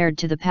compared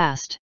to the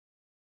past.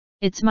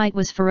 Its might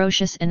was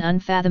ferocious and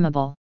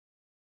unfathomable.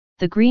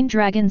 The green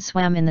dragon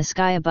swam in the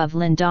sky above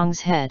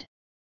Lindong's head.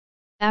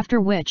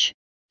 After which,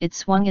 it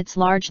swung its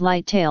large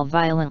light tail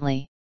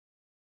violently.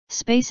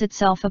 Space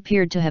itself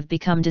appeared to have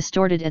become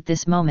distorted at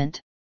this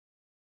moment.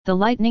 The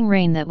lightning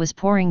rain that was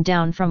pouring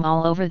down from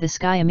all over the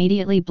sky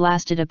immediately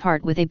blasted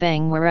apart with a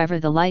bang wherever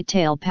the light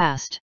tail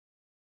passed.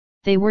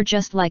 They were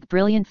just like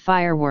brilliant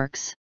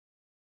fireworks.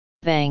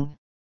 Bang!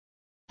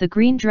 The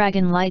green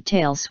dragon light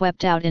tail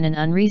swept out in an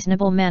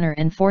unreasonable manner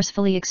and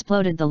forcefully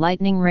exploded the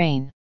lightning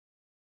rain.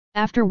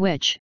 After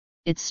which,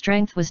 its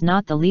strength was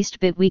not the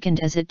least bit weakened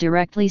as it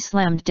directly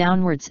slammed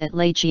downwards at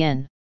Lei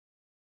Qian.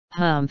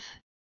 Humph!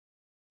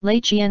 Lei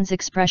Qian's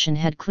expression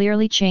had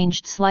clearly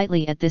changed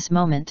slightly at this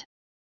moment.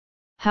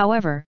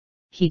 However,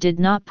 he did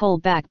not pull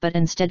back but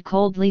instead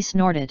coldly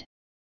snorted.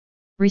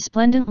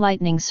 Resplendent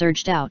lightning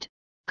surged out,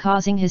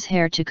 causing his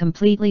hair to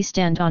completely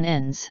stand on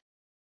ends.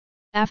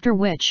 After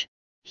which,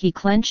 he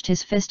clenched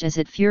his fist as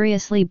it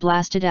furiously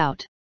blasted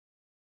out.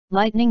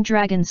 Lightning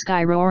Dragon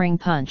Sky Roaring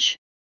Punch.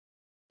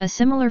 A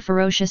similar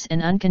ferocious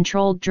and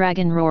uncontrolled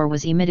dragon roar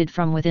was emitted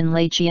from within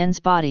Lei Qian's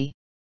body.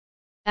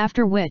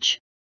 After which,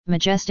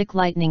 majestic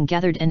lightning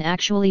gathered and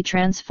actually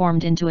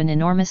transformed into an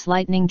enormous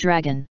lightning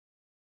dragon.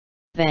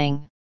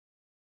 Bang!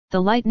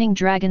 The lightning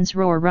dragon's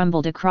roar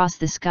rumbled across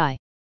the sky.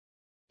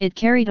 It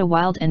carried a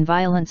wild and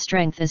violent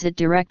strength as it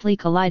directly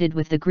collided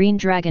with the green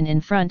dragon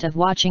in front of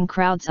watching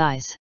crowds'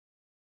 eyes.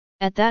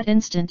 At that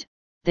instant,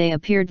 they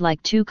appeared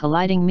like two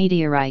colliding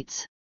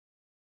meteorites.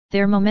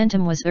 Their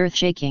momentum was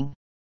earth-shaking.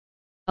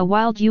 A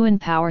wild yuan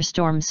power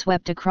storm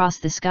swept across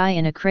the sky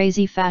in a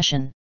crazy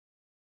fashion.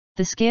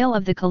 The scale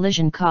of the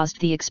collision caused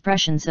the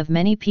expressions of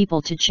many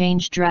people to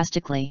change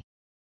drastically.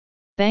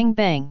 Bang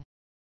bang!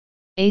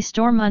 A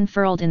storm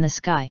unfurled in the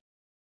sky.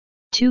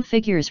 Two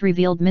figures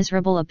revealed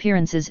miserable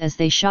appearances as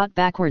they shot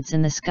backwards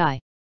in the sky.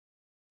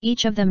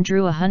 Each of them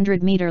drew a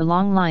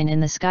 100-meter-long line in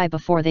the sky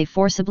before they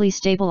forcibly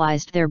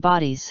stabilized their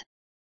bodies.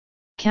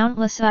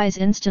 Countless eyes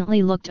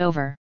instantly looked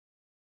over.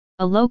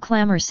 A low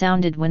clamor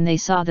sounded when they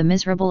saw the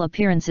miserable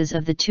appearances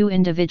of the two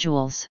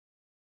individuals.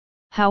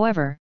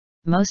 However,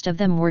 most of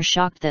them were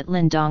shocked that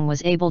Lindong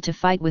was able to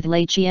fight with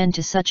Lei Qian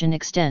to such an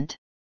extent.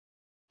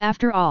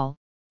 After all,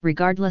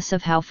 regardless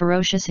of how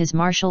ferocious his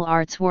martial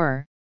arts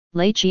were,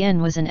 Lei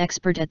Qian was an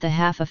expert at the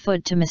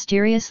half-a-foot to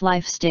mysterious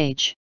life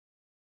stage.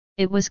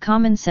 It was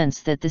common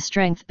sense that the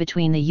strength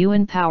between the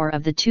yuan power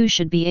of the two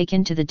should be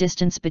akin to the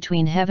distance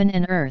between heaven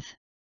and earth.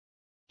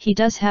 He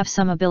does have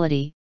some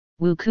ability.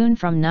 Wu Kun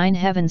from Nine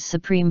Heaven's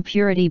Supreme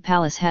Purity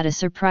Palace had a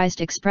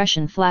surprised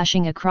expression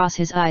flashing across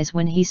his eyes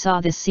when he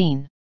saw this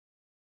scene.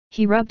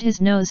 He rubbed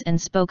his nose and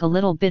spoke a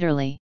little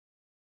bitterly.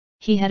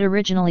 He had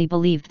originally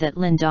believed that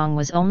Lindong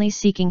was only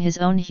seeking his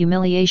own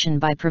humiliation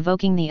by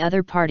provoking the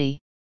other party.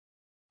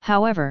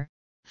 However,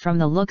 From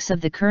the looks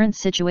of the current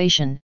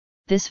situation,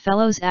 this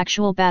fellow's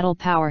actual battle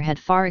power had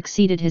far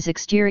exceeded his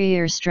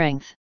exterior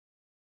strength.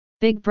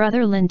 Big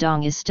brother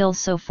Lindong is still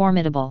so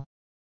formidable.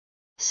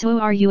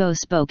 Su Ruo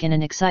spoke in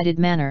an excited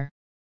manner.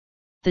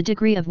 The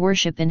degree of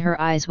worship in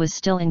her eyes was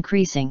still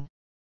increasing.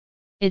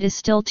 It is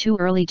still too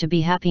early to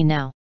be happy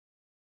now.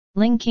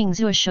 Ling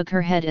Qingzue shook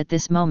her head at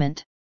this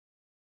moment.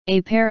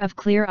 A pair of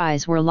clear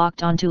eyes were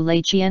locked onto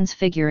Lei Qian's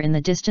figure in the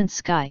distant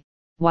sky,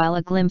 while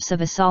a glimpse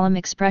of a solemn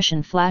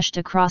expression flashed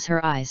across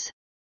her eyes.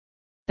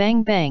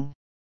 Bang bang!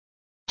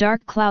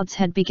 Dark clouds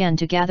had begun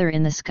to gather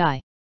in the sky.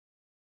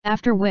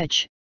 After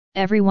which,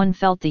 everyone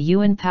felt the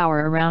Yuan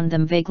power around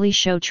them vaguely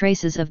show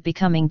traces of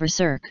becoming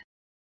berserk.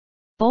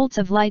 Bolts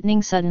of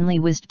lightning suddenly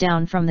whizzed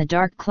down from the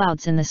dark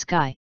clouds in the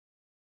sky.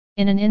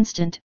 In an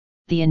instant,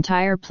 the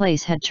entire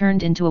place had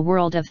turned into a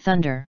world of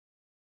thunder.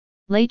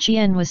 Lei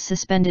Qian was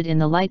suspended in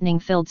the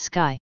lightning-filled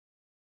sky.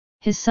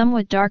 His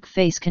somewhat dark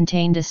face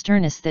contained a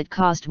sternness that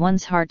caused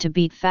one's heart to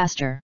beat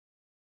faster.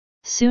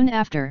 Soon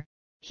after,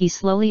 he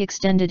slowly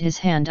extended his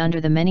hand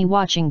under the many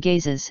watching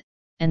gazes,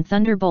 and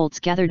thunderbolts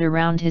gathered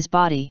around his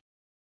body.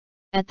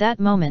 At that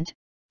moment,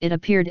 it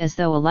appeared as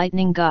though a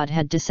lightning god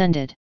had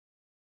descended.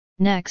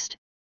 Next,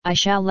 I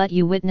shall let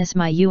you witness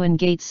my Yuan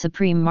Gate's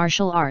supreme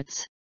martial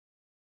arts.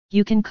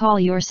 You can call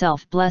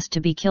yourself blessed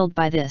to be killed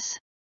by this.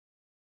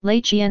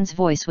 Lei Qian's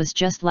voice was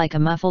just like a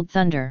muffled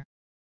thunder.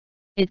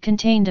 It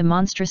contained a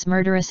monstrous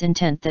murderous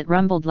intent that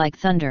rumbled like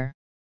thunder.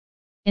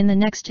 In the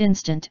next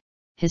instant,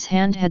 his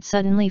hand had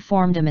suddenly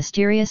formed a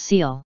mysterious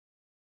seal.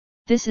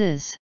 This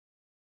is...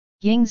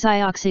 Ying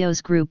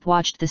Xiaoxiu's group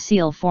watched the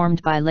seal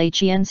formed by Lei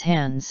Qian's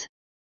hands.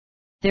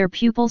 Their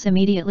pupils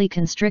immediately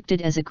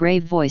constricted as a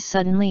grave voice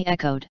suddenly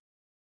echoed.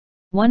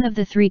 One of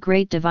the three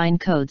great divine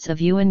codes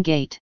of Yuan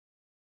Gate.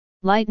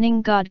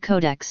 Lightning God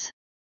Codex.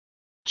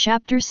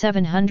 Chapter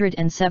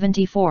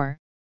 774,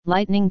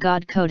 Lightning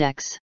God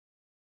Codex.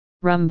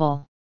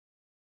 Rumble.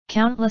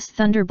 Countless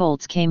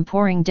thunderbolts came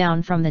pouring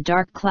down from the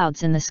dark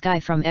clouds in the sky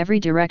from every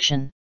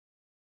direction.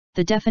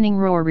 The deafening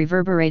roar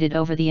reverberated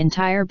over the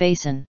entire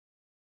basin.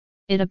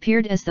 It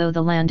appeared as though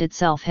the land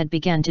itself had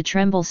begun to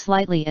tremble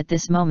slightly at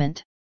this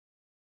moment.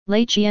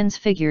 Lei Qian's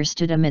figure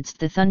stood amidst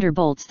the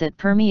thunderbolts that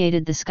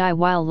permeated the sky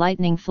while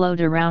lightning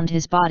flowed around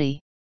his body.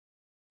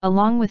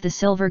 Along with the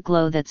silver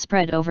glow that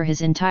spread over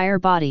his entire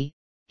body,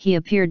 he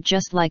appeared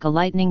just like a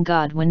lightning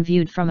god when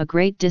viewed from a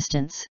great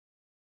distance.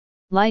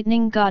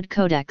 Lightning God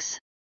Codex.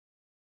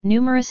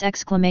 Numerous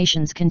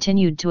exclamations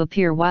continued to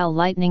appear while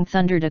lightning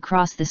thundered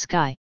across the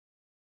sky.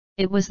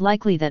 It was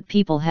likely that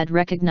people had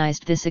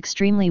recognized this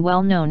extremely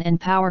well-known and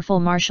powerful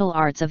martial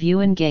arts of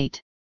Yuan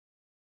Gate.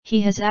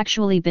 He has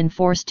actually been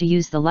forced to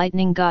use the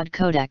Lightning God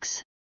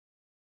Codex.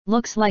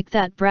 Looks like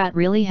that brat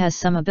really has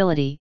some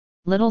ability.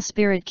 Little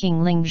Spirit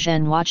King Ling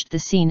Zhen watched the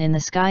scene in the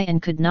sky and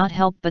could not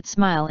help but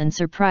smile in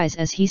surprise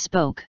as he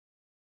spoke.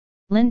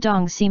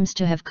 Lindong seems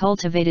to have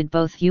cultivated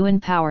both Yuan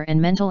power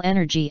and mental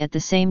energy at the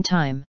same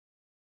time.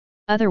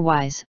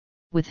 Otherwise,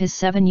 with his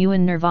 7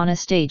 Yuan Nirvana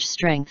stage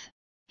strength,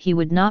 he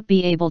would not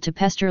be able to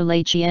pester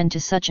Lei Qian to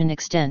such an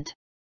extent.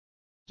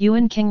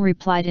 Yuan King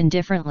replied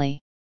indifferently.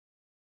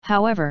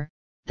 However,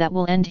 that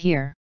will end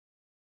here.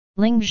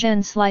 Ling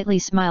Zhen slightly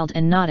smiled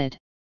and nodded.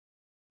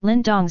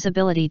 Lindong's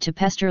ability to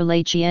pester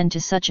Lei Qian to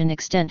such an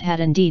extent had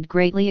indeed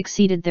greatly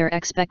exceeded their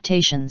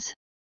expectations.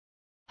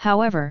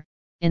 However,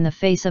 in the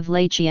face of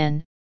Lei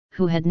Qian,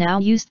 who had now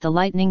used the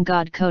Lightning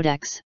God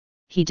Codex,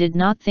 he did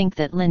not think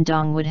that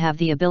Lindong would have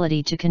the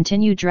ability to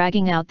continue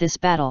dragging out this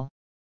battle.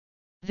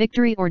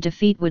 Victory or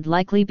defeat would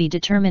likely be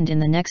determined in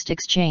the next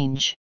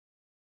exchange.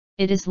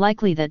 It is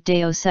likely that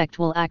Dao sect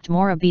will act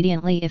more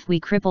obediently if we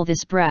cripple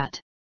this brat.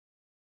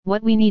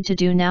 What we need to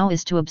do now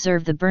is to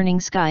observe the burning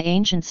sky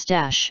ancient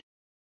stash.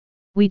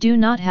 We do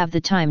not have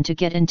the time to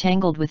get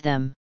entangled with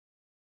them.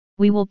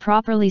 We will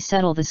properly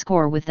settle the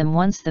score with them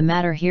once the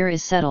matter here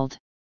is settled.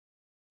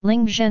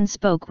 Ling Zhen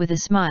spoke with a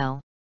smile.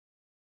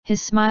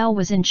 His smile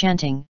was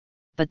enchanting,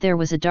 but there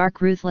was a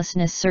dark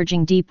ruthlessness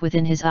surging deep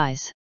within his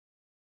eyes.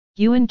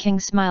 Yuan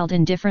King smiled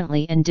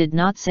indifferently and did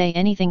not say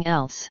anything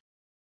else.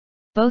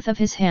 Both of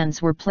his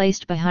hands were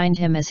placed behind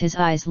him as his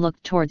eyes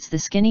looked towards the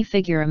skinny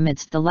figure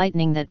amidst the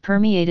lightning that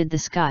permeated the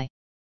sky.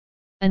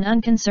 An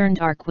unconcerned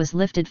arc was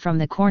lifted from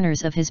the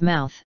corners of his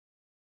mouth.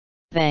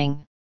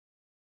 Bang!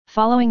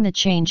 Following the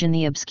change in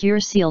the obscure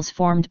seals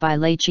formed by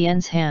Lei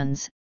Qian's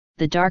hands,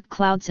 the dark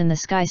clouds in the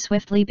sky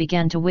swiftly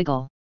began to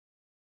wiggle.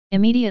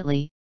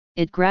 Immediately,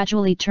 it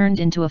gradually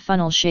turned into a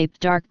funnel-shaped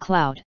dark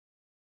cloud.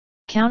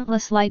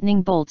 Countless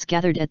lightning bolts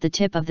gathered at the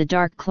tip of the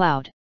dark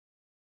cloud.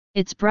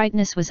 Its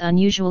brightness was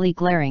unusually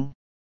glaring.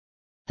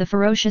 The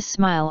ferocious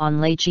smile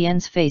on Lei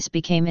Qian's face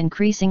became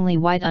increasingly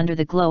white under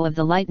the glow of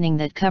the lightning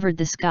that covered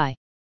the sky.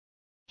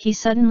 He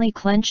suddenly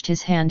clenched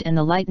his hand and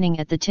the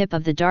lightning at the tip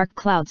of the dark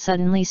cloud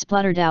suddenly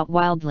spluttered out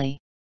wildly.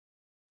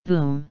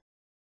 Boom!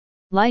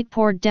 Light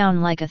poured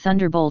down like a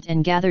thunderbolt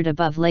and gathered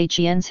above Lei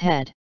Qian's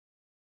head.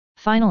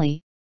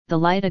 Finally, the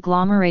light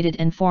agglomerated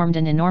and formed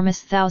an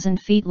enormous 1,000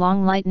 feet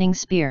long lightning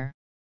spear.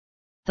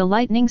 The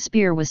lightning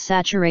spear was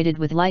saturated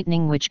with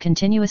lightning which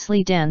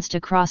continuously danced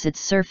across its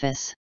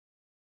surface.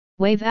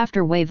 Wave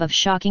after wave of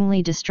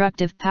shockingly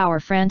destructive power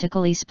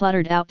frantically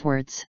spluttered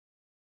outwards.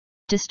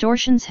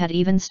 Distortions had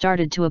even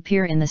started to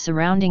appear in the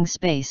surrounding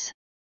space.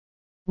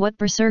 What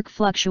berserk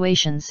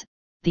fluctuations!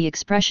 The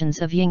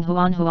expressions of Ying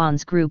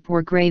Huan's group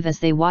were grave as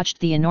they watched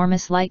the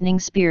enormous lightning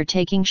spear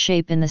taking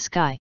shape in the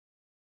sky.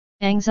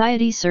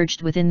 Anxiety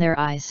surged within their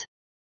eyes.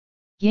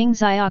 Ying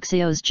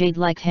Xiaoxiu's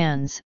jade-like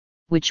hands,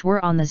 which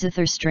were on the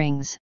zither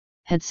strings,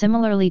 had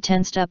similarly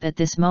tensed up at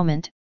this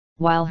moment,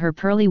 while her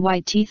pearly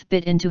white teeth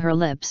bit into her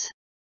lips.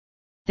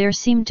 There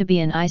seemed to be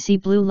an icy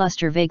blue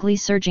luster vaguely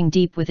surging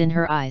deep within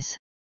her eyes.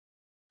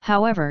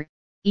 However,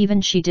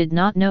 even she did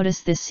not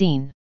notice this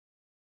scene.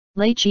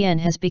 Lei Qian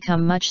has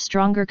become much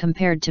stronger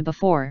compared to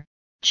before.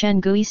 Chen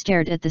Gui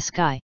stared at the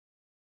sky.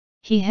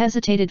 He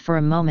hesitated for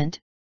a moment,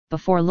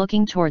 before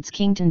looking towards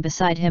Qington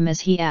beside him as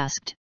he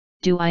asked,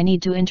 "Do I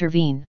need to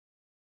intervene?"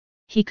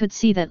 He could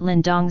see that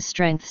Lin Dong's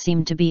strength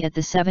seemed to be at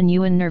the 7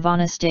 Yuan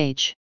Nirvana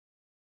stage.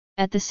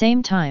 At the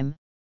same time,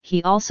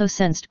 he also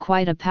sensed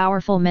quite a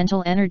powerful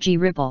mental energy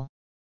ripple.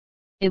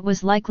 It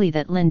was likely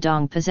that Lin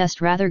Dong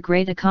possessed rather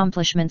great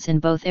accomplishments in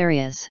both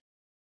areas.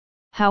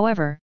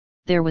 However,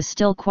 there was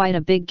still quite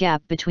a big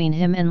gap between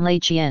him and Lei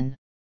Qian.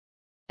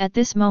 At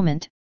this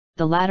moment,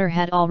 the latter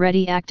had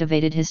already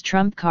activated his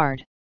trump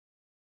card.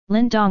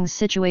 Lin Dong's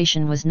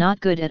situation was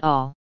not good at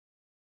all.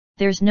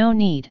 There's no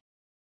need.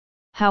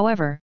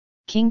 However,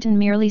 Qington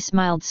merely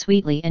smiled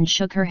sweetly and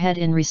shook her head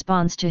in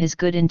response to his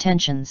good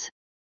intentions.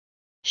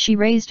 She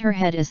raised her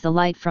head as the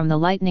light from the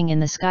lightning in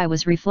the sky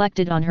was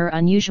reflected on her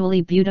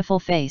unusually beautiful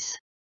face.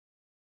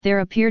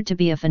 There appeared to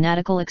be a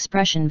fanatical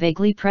expression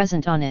vaguely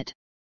present on it.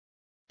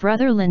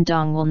 "Brother Lin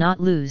Dong will not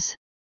lose."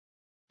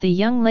 The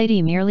young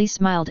lady merely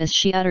smiled as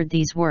she uttered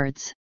these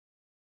words.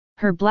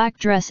 Her black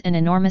dress and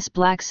enormous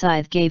black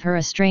scythe gave her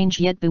a strange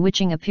yet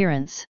bewitching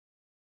appearance.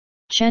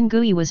 Chen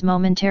Gui was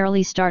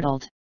momentarily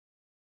startled.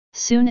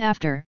 Soon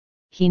after,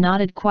 he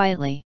nodded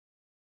quietly.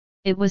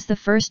 It was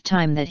the first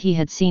time that he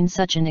had seen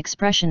such an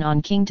expression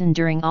on Qington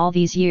during all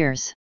these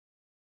years.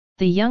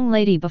 The young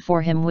lady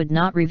before him would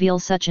not reveal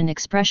such an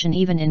expression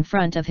even in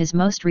front of his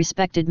most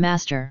respected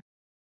master.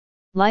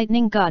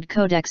 Lightning God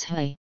Codex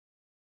Hui.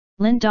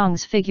 Lin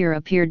Dong's figure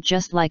appeared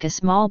just like a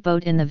small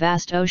boat in the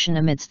vast ocean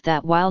amidst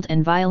that wild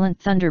and violent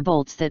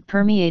thunderbolts that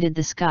permeated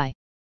the sky.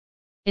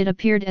 It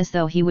appeared as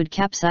though he would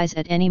capsize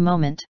at any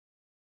moment.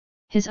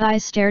 His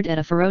eyes stared at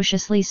a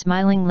ferociously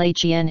smiling Lei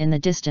Qian in the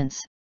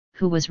distance,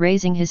 who was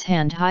raising his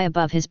hand high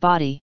above his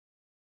body.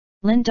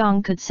 Lin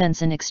Dong could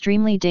sense an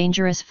extremely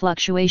dangerous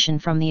fluctuation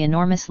from the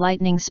enormous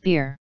lightning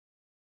spear.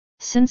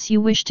 "Since you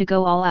wish to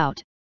go all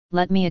out,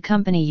 let me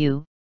accompany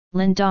you,"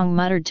 Lin Dong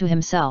muttered to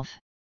himself.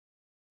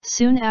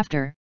 Soon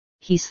after,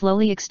 he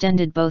slowly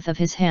extended both of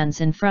his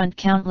hands in front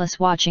countless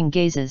watching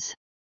gazes.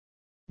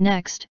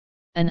 Next,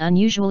 an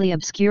unusually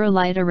obscure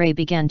light array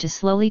began to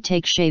slowly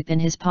take shape in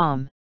his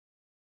palm.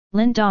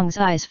 Lin Dong's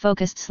eyes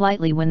focused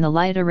slightly when the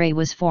light array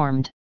was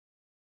formed.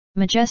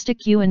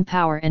 Majestic Yuan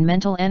power and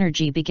mental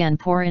energy began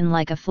pour in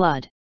like a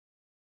flood.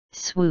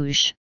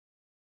 Swoosh!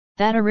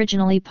 That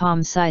originally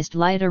palm-sized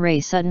light array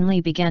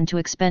suddenly began to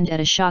expend at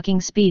a shocking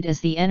speed as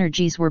the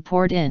energies were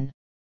poured in.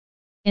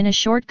 In a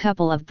short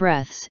couple of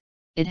breaths,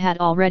 it had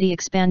already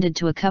expanded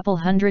to a couple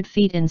 100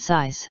 feet in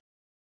size.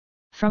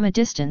 From a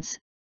distance,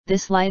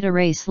 this light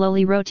array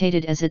slowly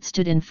rotated as it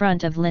stood in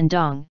front of Lin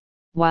Dong,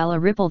 while a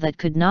ripple that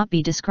could not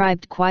be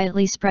described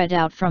quietly spread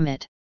out from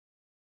it.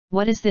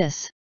 What is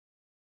this?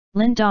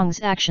 Lin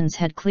Dong's actions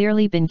had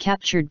clearly been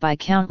captured by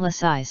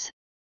countless eyes.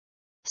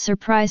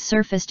 Surprise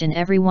surfaced in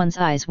everyone's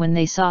eyes when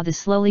they saw the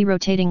slowly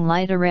rotating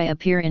light array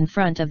appear in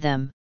front of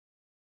them.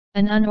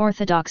 An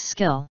unorthodox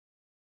skill.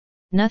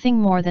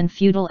 Nothing more than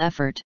futile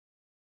effort.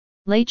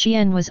 Lei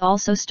Qian was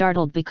also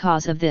startled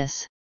because of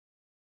this.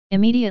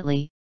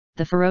 Immediately,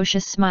 the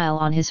ferocious smile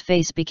on his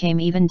face became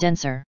even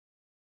denser.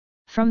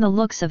 From the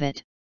looks of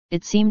it,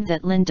 it seemed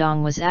that Lin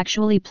Dong was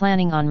actually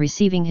planning on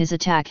receiving his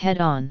attack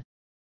head-on.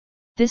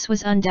 This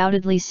was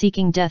undoubtedly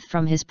seeking death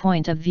from his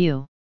point of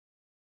view.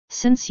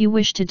 "Since you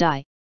wish to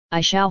die,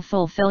 I shall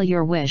fulfill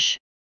your wish."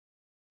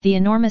 The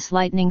enormous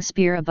lightning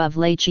spear above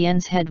Lei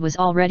Qian's head was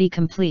already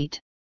complete.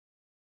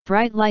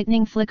 Bright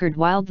lightning flickered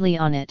wildly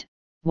on it,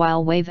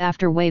 while wave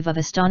after wave of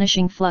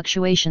astonishing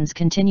fluctuations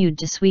continued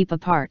to sweep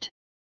apart.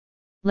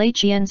 Lei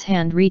Qian's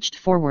hand reached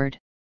forward.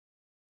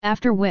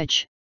 After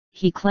which,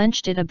 he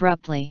clenched it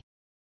abruptly.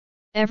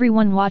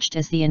 Everyone watched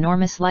as the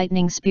enormous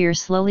lightning spear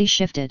slowly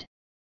shifted.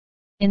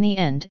 In the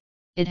end,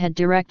 it had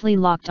directly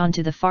locked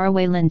onto the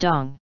faraway Lin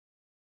Dong.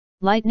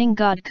 Lightning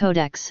God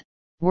Codex,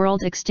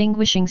 World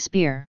Extinguishing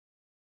Spear.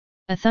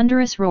 A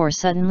thunderous roar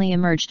suddenly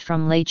emerged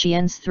from Lei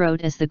Qian's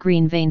throat as the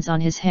green veins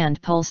on his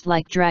hand pulsed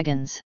like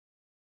dragons.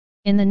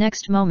 In the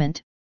next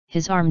moment,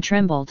 his arm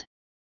trembled.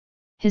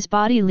 His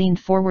body leaned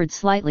forward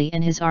slightly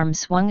and his arm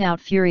swung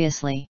out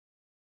furiously.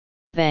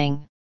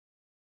 Bang!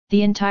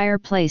 The entire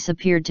place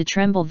appeared to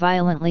tremble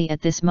violently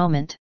at this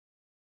moment.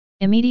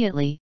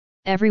 Immediately,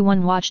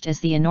 Everyone watched as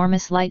the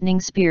enormous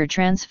lightning spear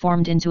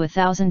transformed into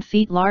 1,000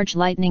 feet large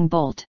lightning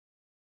bolt.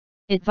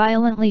 It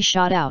violently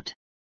shot out.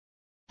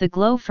 The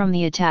glow from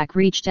the attack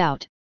reached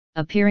out,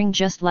 appearing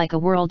just like a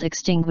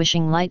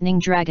world-extinguishing lightning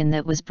dragon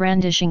that was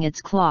brandishing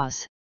its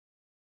claws.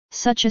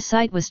 Such a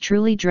sight was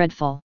truly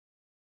dreadful.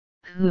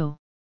 Hoo!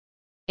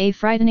 A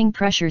frightening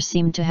pressure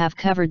seemed to have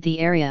covered the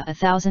area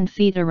 1,000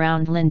 feet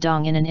around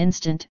Lindong in an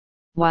instant,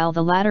 while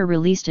the latter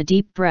released a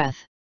deep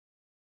breath.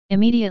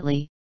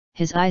 Immediately,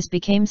 his eyes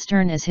became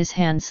stern as his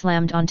hand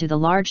slammed onto the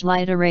large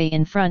light array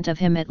in front of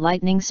him at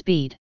lightning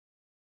speed.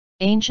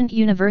 Ancient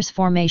Universe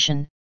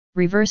Formation,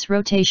 Reverse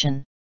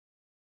Rotation.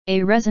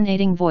 A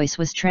resonating voice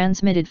was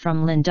transmitted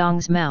from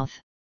Lindong's mouth.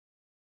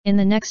 In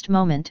the next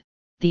moment,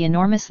 the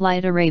enormous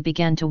light array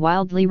began to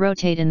wildly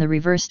rotate in the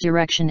reverse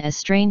direction as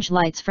strange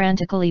lights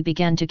frantically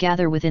began to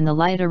gather within the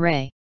light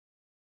array.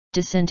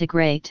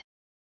 Disintegrate.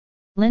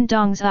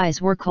 Lindong's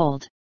eyes were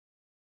cold.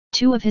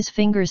 Two of his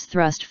fingers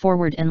thrust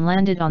forward and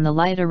landed on the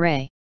light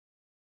array.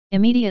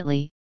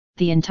 Immediately,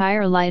 the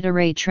entire light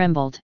array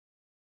trembled.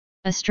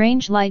 A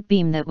strange light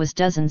beam that was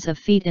dozens of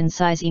feet in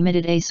size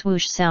emitted a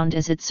swoosh sound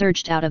as it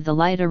surged out of the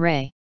light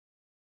array.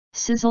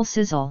 Sizzle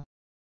sizzle.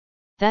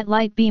 That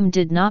light beam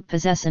did not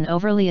possess an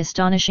overly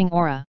astonishing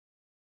aura.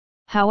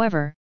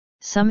 However,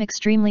 some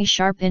extremely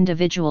sharp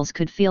individuals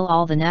could feel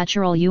all the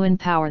natural yuan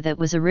power that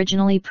was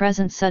originally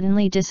present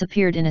suddenly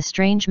disappeared in a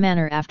strange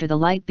manner after the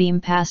light beam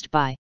passed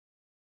by.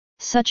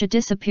 Such a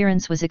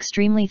disappearance was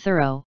extremely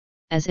thorough,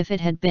 as if it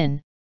had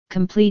been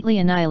completely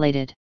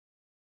annihilated.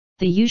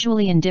 The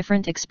usually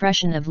indifferent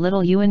expression of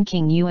little Yuan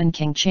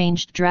King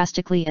changed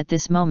drastically at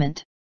this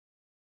moment.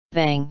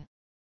 Bang!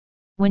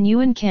 When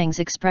Yuan Kang's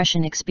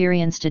expression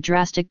experienced a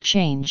drastic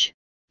change,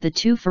 the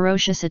two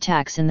ferocious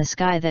attacks in the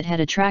sky that had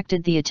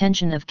attracted the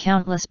attention of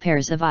countless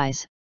pairs of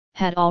eyes,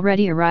 had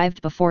already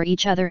arrived before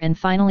each other and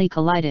finally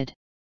collided.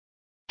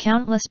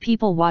 Countless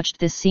people watched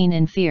this scene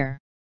in fear.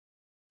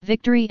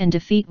 Victory and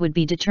defeat would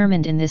be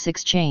determined in this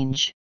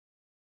exchange.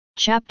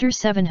 Chapter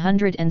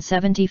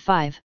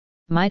 775,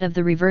 Might of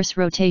the Reverse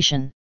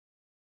Rotation.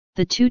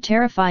 The two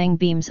terrifying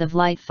beams of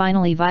light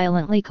finally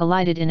violently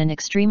collided in an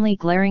extremely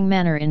glaring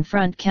manner in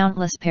front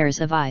countless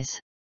pairs of eyes.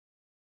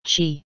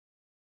 Chi!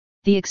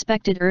 The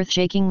expected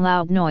earth-shaking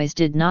loud noise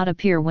did not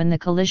appear when the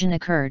collision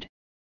occurred.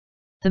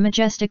 The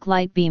majestic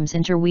light beams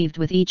interweaved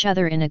with each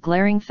other in a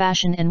glaring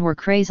fashion and were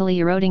crazily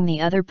eroding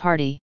the other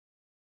party.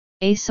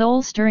 A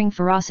soul-stirring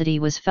ferocity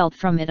was felt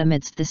from it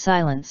amidst the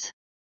silence.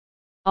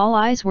 All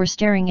eyes were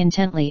staring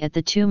intently at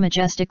the two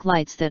majestic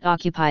lights that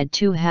occupied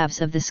two halves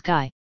of the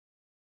sky.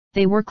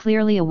 They were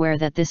clearly aware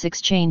that this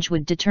exchange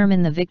would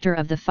determine the victor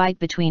of the fight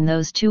between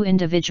those two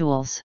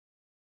individuals.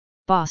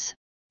 Boss,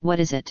 what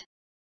is it?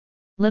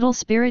 Little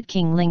Spirit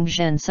King Ling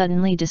Zhen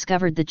suddenly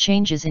discovered the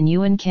changes in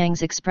Yuan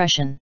Kang's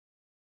expression.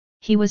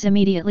 He was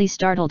immediately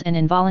startled and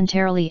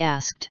involuntarily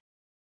asked.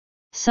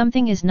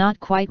 Something is not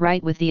quite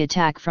right with the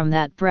attack from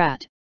that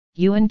brat.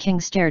 Yuan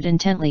King stared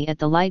intently at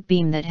the light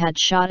beam that had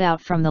shot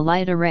out from the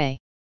light array.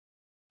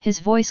 His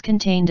voice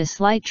contained a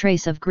slight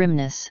trace of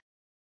grimness.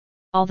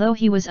 Although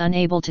he was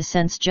unable to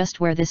sense just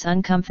where this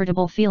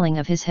uncomfortable feeling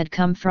of his had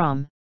come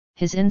from,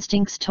 his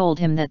instincts told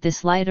him that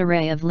this light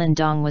array of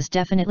Lindong was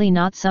definitely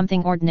not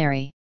something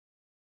ordinary.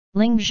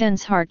 Ling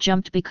Zhen's heart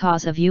jumped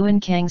because of Yuan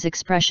Kang's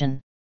expression.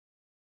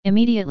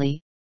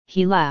 Immediately,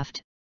 he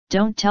laughed.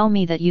 Don't tell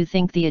me that you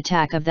think the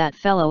attack of that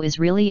fellow is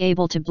really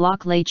able to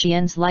block Lei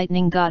Qian's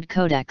Lightning God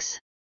Codex.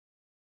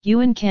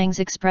 Yuan Kang's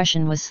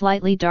expression was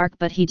slightly dark,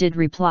 but he did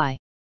reply.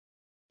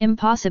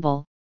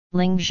 Impossible.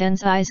 Ling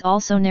Zhen's eyes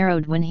also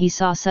narrowed when he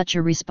saw such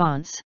a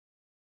response.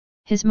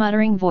 His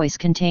muttering voice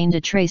contained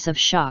a trace of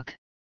shock.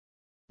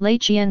 Lei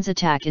Qian's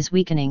attack is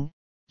weakening,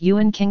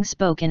 Yuan King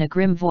spoke in a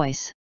grim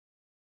voice.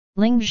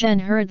 Ling Zhen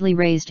hurriedly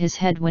raised his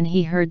head when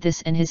he heard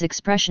this and his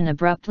expression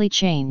abruptly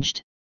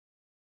changed.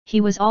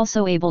 He was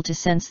also able to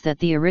sense that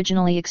the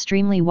originally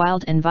extremely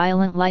wild and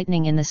violent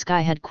lightning in the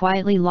sky had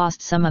quietly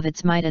lost some of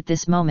its might at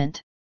this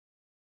moment.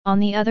 On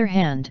the other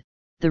hand,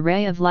 the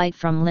ray of light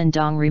from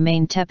Lindong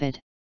remained tepid.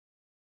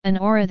 An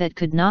aura that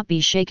could not be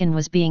shaken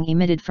was being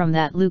emitted from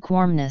that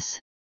lukewarmness.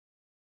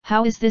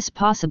 How is this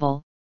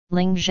possible?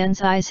 Ling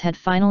Zhen's eyes had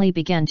finally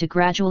begun to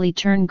gradually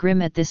turn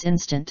grim at this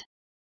instant.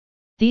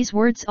 These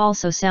words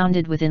also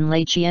sounded within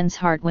Lei Qian's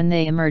heart when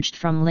they emerged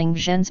from Ling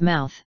Zhen's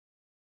mouth.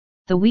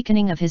 The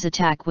weakening of his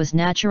attack was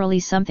naturally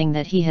something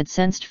that he had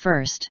sensed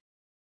first.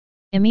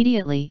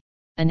 Immediately,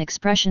 an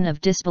expression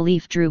of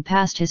disbelief drew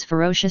past his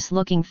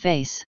ferocious-looking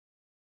face.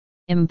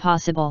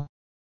 Impossible.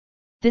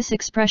 This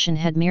expression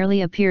had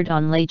merely appeared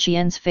on Lei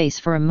Qian's face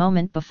for a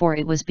moment before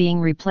it was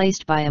being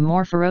replaced by a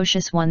more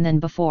ferocious one than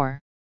before.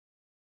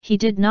 He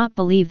did not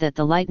believe that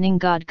the Lightning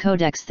God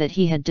Codex that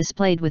he had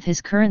displayed with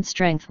his current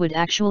strength would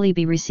actually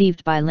be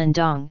received by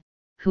Lindong,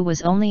 who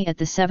was only at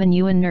the 7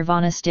 Yuan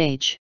Nirvana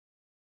stage.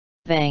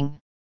 Bang!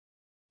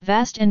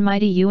 Vast and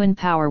mighty Yuan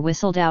power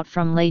whistled out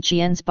from Lei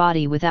Qian's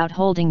body without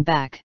holding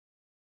back.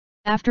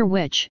 After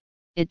which,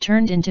 it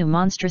turned into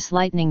monstrous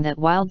lightning that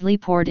wildly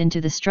poured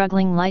into the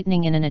struggling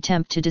lightning in an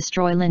attempt to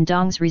destroy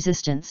Lindong's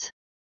resistance.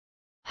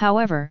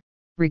 However,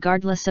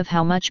 regardless of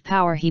how much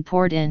power he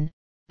poured in,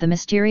 the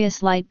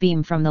mysterious light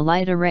beam from the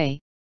light array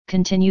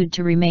continued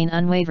to remain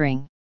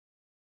unwavering.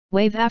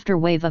 Wave after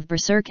wave of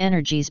berserk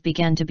energies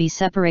began to be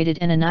separated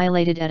and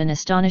annihilated at an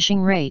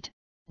astonishing rate,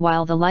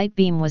 while the light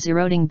beam was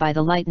eroding by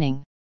the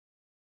lightning.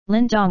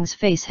 Lin Dong's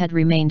face had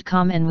remained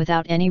calm and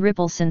without any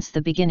ripple since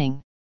the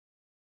beginning.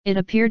 It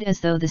appeared as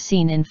though the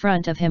scene in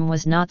front of him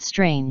was not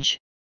strange.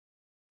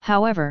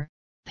 However,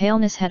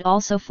 paleness had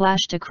also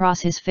flashed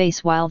across his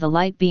face while the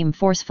light beam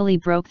forcefully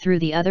broke through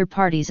the other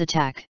party's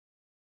attack.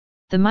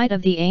 The might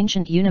of the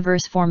ancient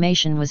universe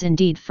formation was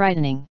indeed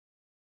frightening.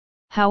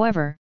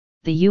 However,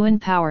 the Yuan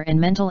power and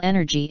mental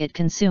energy it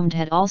consumed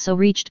had also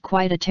reached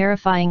quite a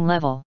terrifying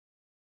level.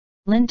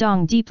 Lin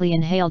Dong deeply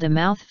inhaled a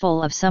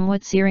mouthful of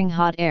somewhat searing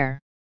hot air.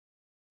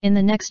 In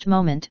the next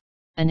moment,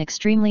 an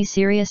extremely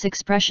serious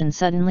expression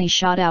suddenly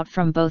shot out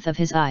from both of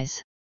his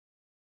eyes.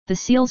 The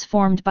seals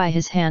formed by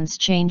his hands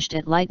changed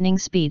at lightning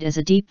speed as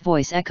a deep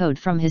voice echoed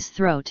from his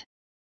throat.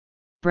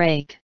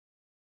 Break!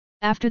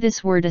 After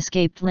this word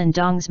escaped Lin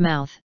Dong's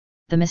mouth,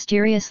 the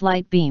mysterious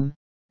light beam,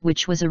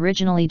 which was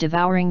originally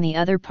devouring the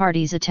other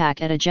party's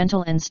attack at a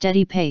gentle and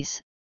steady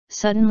pace,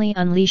 suddenly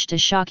unleashed a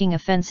shocking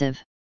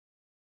offensive.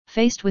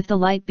 Faced with the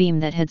light beam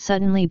that had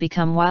suddenly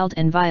become wild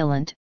and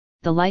violent,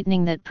 the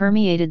lightning that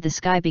permeated the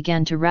sky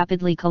began to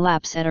rapidly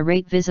collapse at a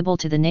rate visible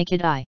to the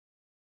naked eye.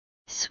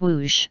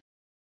 Swoosh!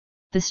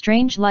 The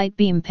strange light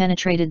beam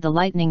penetrated the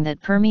lightning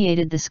that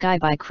permeated the sky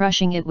by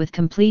crushing it with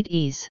complete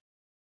ease.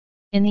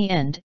 In the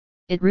end,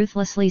 it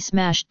ruthlessly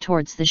smashed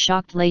towards the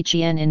shocked Lei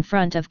Qian in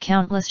front of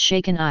countless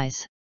shaken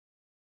eyes.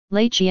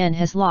 Lei Qian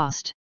has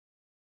lost.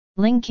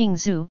 Ling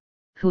Qingzu,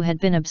 who had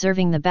been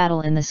observing the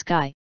battle in the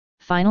sky,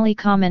 finally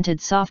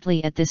commented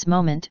softly at this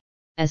moment,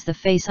 as the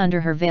face under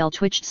her veil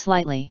twitched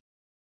slightly.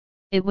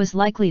 It was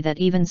likely that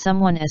even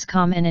someone as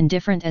calm and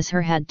indifferent as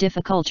her had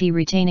difficulty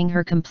retaining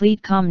her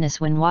complete calmness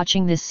when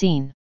watching this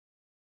scene.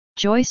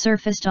 Joy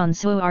surfaced on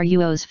Suo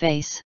Ruo's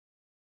face.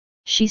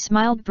 She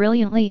smiled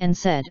brilliantly and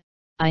said,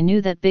 "I knew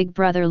that big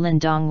brother Lin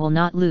Dong will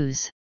not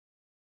lose."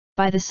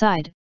 By the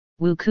side,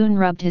 Wu Kun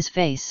rubbed his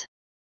face.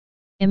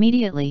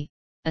 Immediately,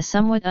 a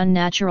somewhat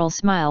unnatural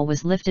smile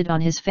was lifted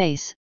on his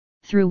face,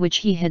 through which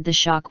he hid the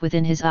shock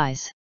within his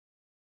eyes.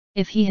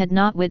 If he had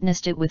not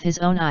witnessed it with his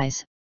own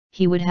eyes,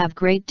 he would have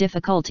great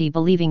difficulty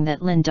believing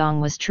that Lin Dong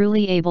was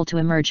truly able to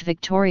emerge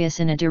victorious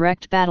in a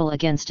direct battle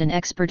against an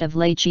expert of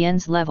Lei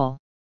Qian's level.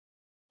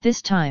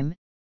 This time,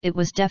 it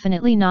was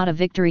definitely not a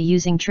victory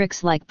using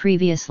tricks like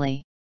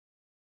previously.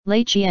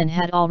 Lei Qian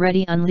had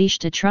already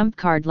unleashed a trump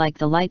card like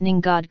the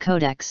Lightning God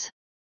Codex.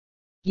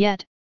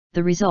 Yet,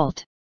 the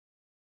result.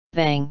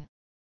 Bang!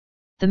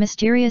 The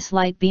mysterious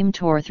light beam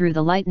tore through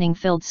the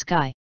lightning-filled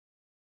sky.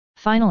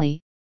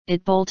 Finally,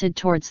 it bolted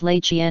towards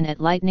Lei Qian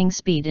at lightning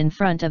speed in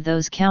front of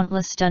those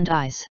countless stunned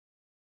eyes.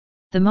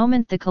 The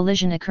moment the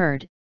collision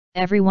occurred,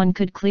 everyone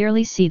could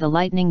clearly see the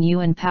lightning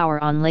Yuan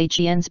power on Lei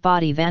Qian's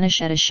body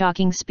vanish at a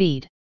shocking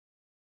speed.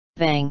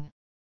 Bang!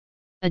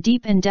 A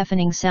deep and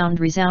deafening sound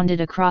resounded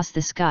across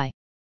the sky.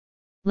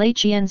 Lei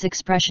Qian's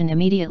expression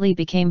immediately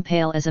became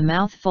pale as a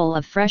mouthful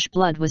of fresh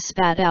blood was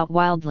spat out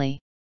wildly.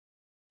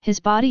 His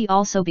body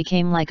also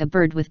became like a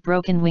bird with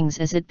broken wings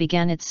as it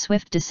began its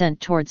swift descent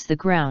towards the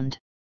ground.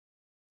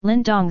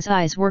 Lin Dong's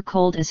eyes were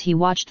cold as he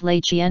watched Lei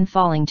Qian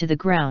falling to the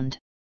ground.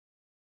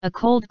 A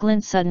cold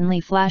glint suddenly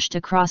flashed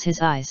across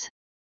his eyes.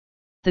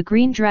 The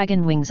green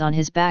dragon wings on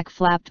his back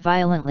flapped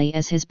violently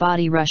as his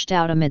body rushed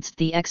out amidst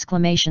the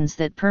exclamations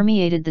that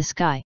permeated the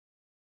sky.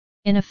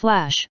 In a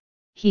flash,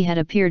 he had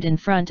appeared in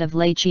front of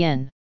Lei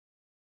Qian.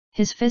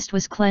 His fist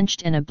was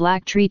clenched and a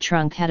black tree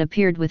trunk had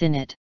appeared within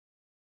it.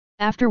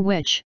 After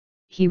which,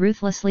 he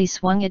ruthlessly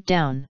swung it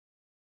down.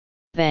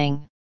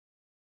 Bang!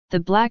 The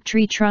black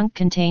tree trunk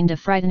contained a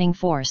frightening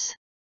force.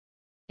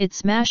 It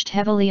smashed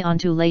heavily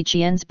onto Lei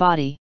Qian's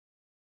body.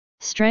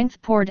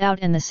 Strength poured out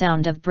and the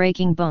sound of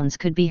breaking bones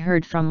could be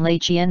heard from Lei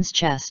Qian's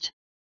chest.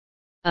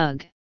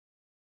 Ugh!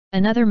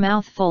 Another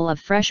mouthful of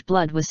fresh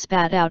blood was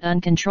spat out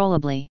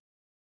uncontrollably.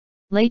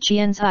 Lei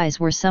Qian's eyes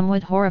were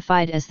somewhat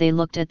horrified as they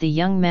looked at the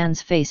young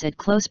man's face at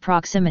close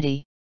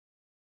proximity.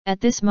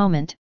 At this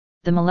moment,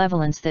 the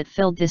malevolence that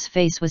filled this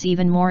face was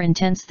even more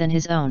intense than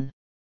his own.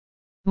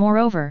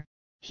 Moreover,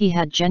 he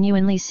had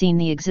genuinely seen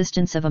the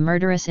existence of a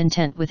murderous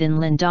intent within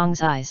Lin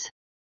Dong's eyes.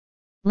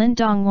 Lin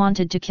Dong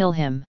wanted to kill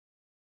him.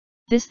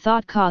 This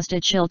thought caused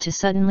a chill to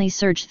suddenly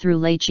surge through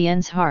Lei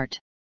Qian's heart.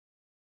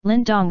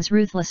 Lin Dong's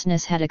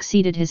ruthlessness had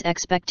exceeded his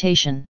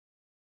expectation.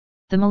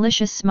 The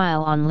malicious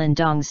smile on Lin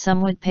Dong's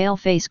somewhat pale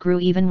face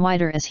grew even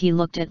wider as he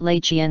looked at Lei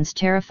Qian's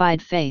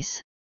terrified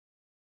face.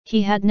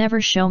 He had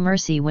never shown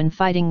mercy when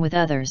fighting with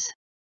others.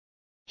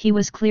 He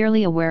was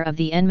clearly aware of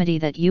the enmity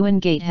that Yuan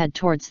Gate had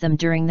towards them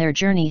during their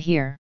journey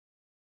here.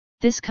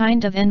 This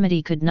kind of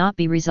enmity could not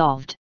be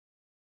resolved.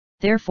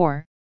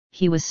 Therefore,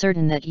 he was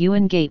certain that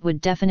Yuan Gate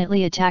would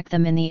definitely attack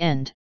them in the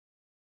end.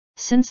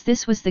 Since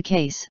this was the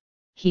case,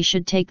 he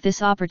should take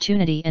this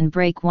opportunity and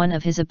break one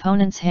of his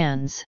opponent's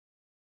hands.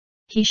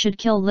 He should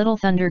kill Little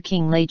Thunder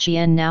King Lei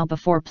Qian now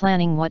before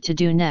planning what to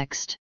do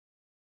next.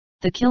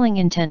 The killing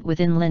intent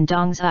within Lin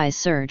Dong's eyes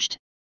surged.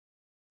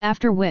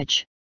 After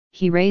which,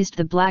 he raised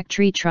the black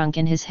tree trunk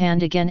in his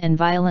hand again and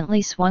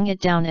violently swung it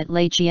down at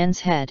Lei Qian's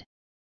head.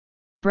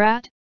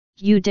 "Brat,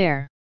 you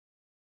dare!"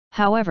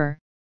 However,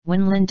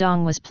 when Lin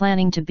Dong was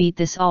planning to beat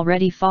this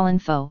already fallen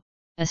foe,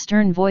 a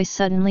stern voice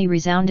suddenly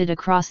resounded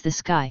across the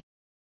sky.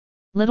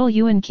 Little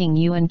Yuan King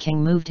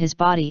moved his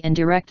body and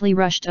directly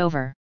rushed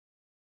over.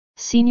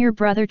 "Senior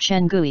brother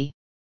Chen Gui."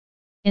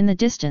 In the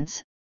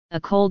distance, a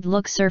cold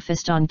look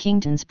surfaced on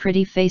Qingtan's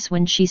pretty face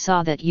when she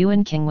saw that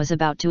Yuan King was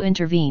about to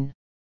intervene.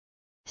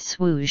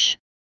 Swoosh!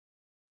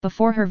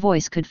 Before her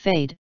voice could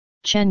fade,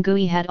 Chen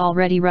Gui had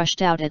already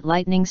rushed out at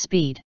lightning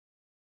speed.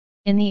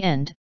 In the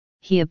end,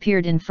 he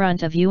appeared in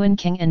front of Yuan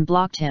King and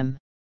blocked him.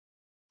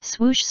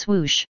 Swoosh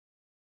swoosh!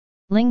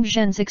 Ling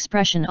Zhen's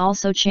expression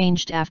also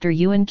changed after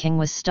Yuan King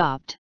was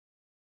stopped.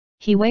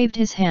 He waved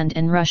his hand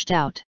and rushed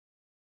out.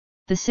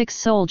 The 6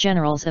 soul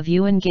generals of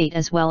Yuan Gate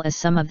as well as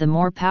some of the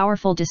more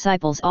powerful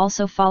disciples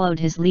also followed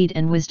his lead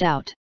and whizzed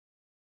out.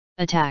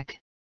 Attack!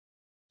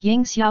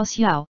 Ying Xiao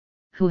Xiao,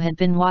 who had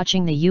been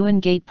watching the Yuan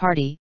Gate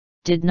party,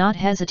 did not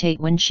hesitate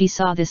when she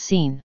saw this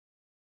scene.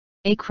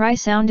 A cry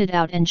sounded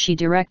out and she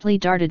directly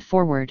darted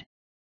forward.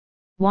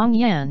 Wang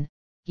Yan,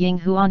 Ying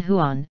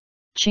Huan,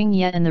 Qing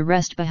Ye and the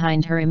rest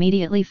behind her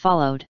immediately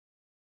followed.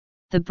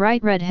 The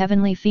bright red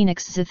heavenly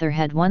phoenix zither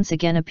had once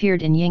again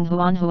appeared in Ying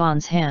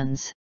Huan's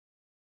hands.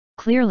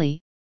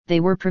 Clearly, they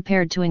were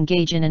prepared to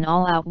engage in an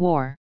all-out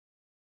war.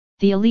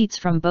 The elites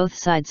from both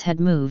sides had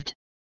moved.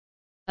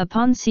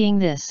 Upon seeing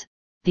this,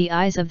 the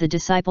eyes of the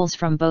disciples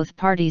from both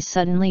parties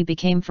suddenly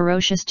became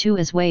ferocious too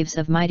as waves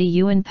of mighty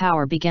Yuan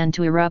power began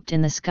to erupt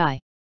in the sky.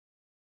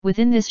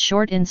 Within this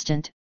short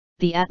instant,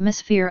 the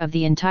atmosphere of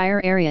the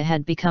entire area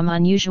had become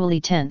unusually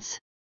tense.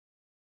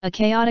 A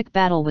chaotic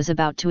battle was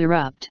about to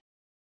erupt.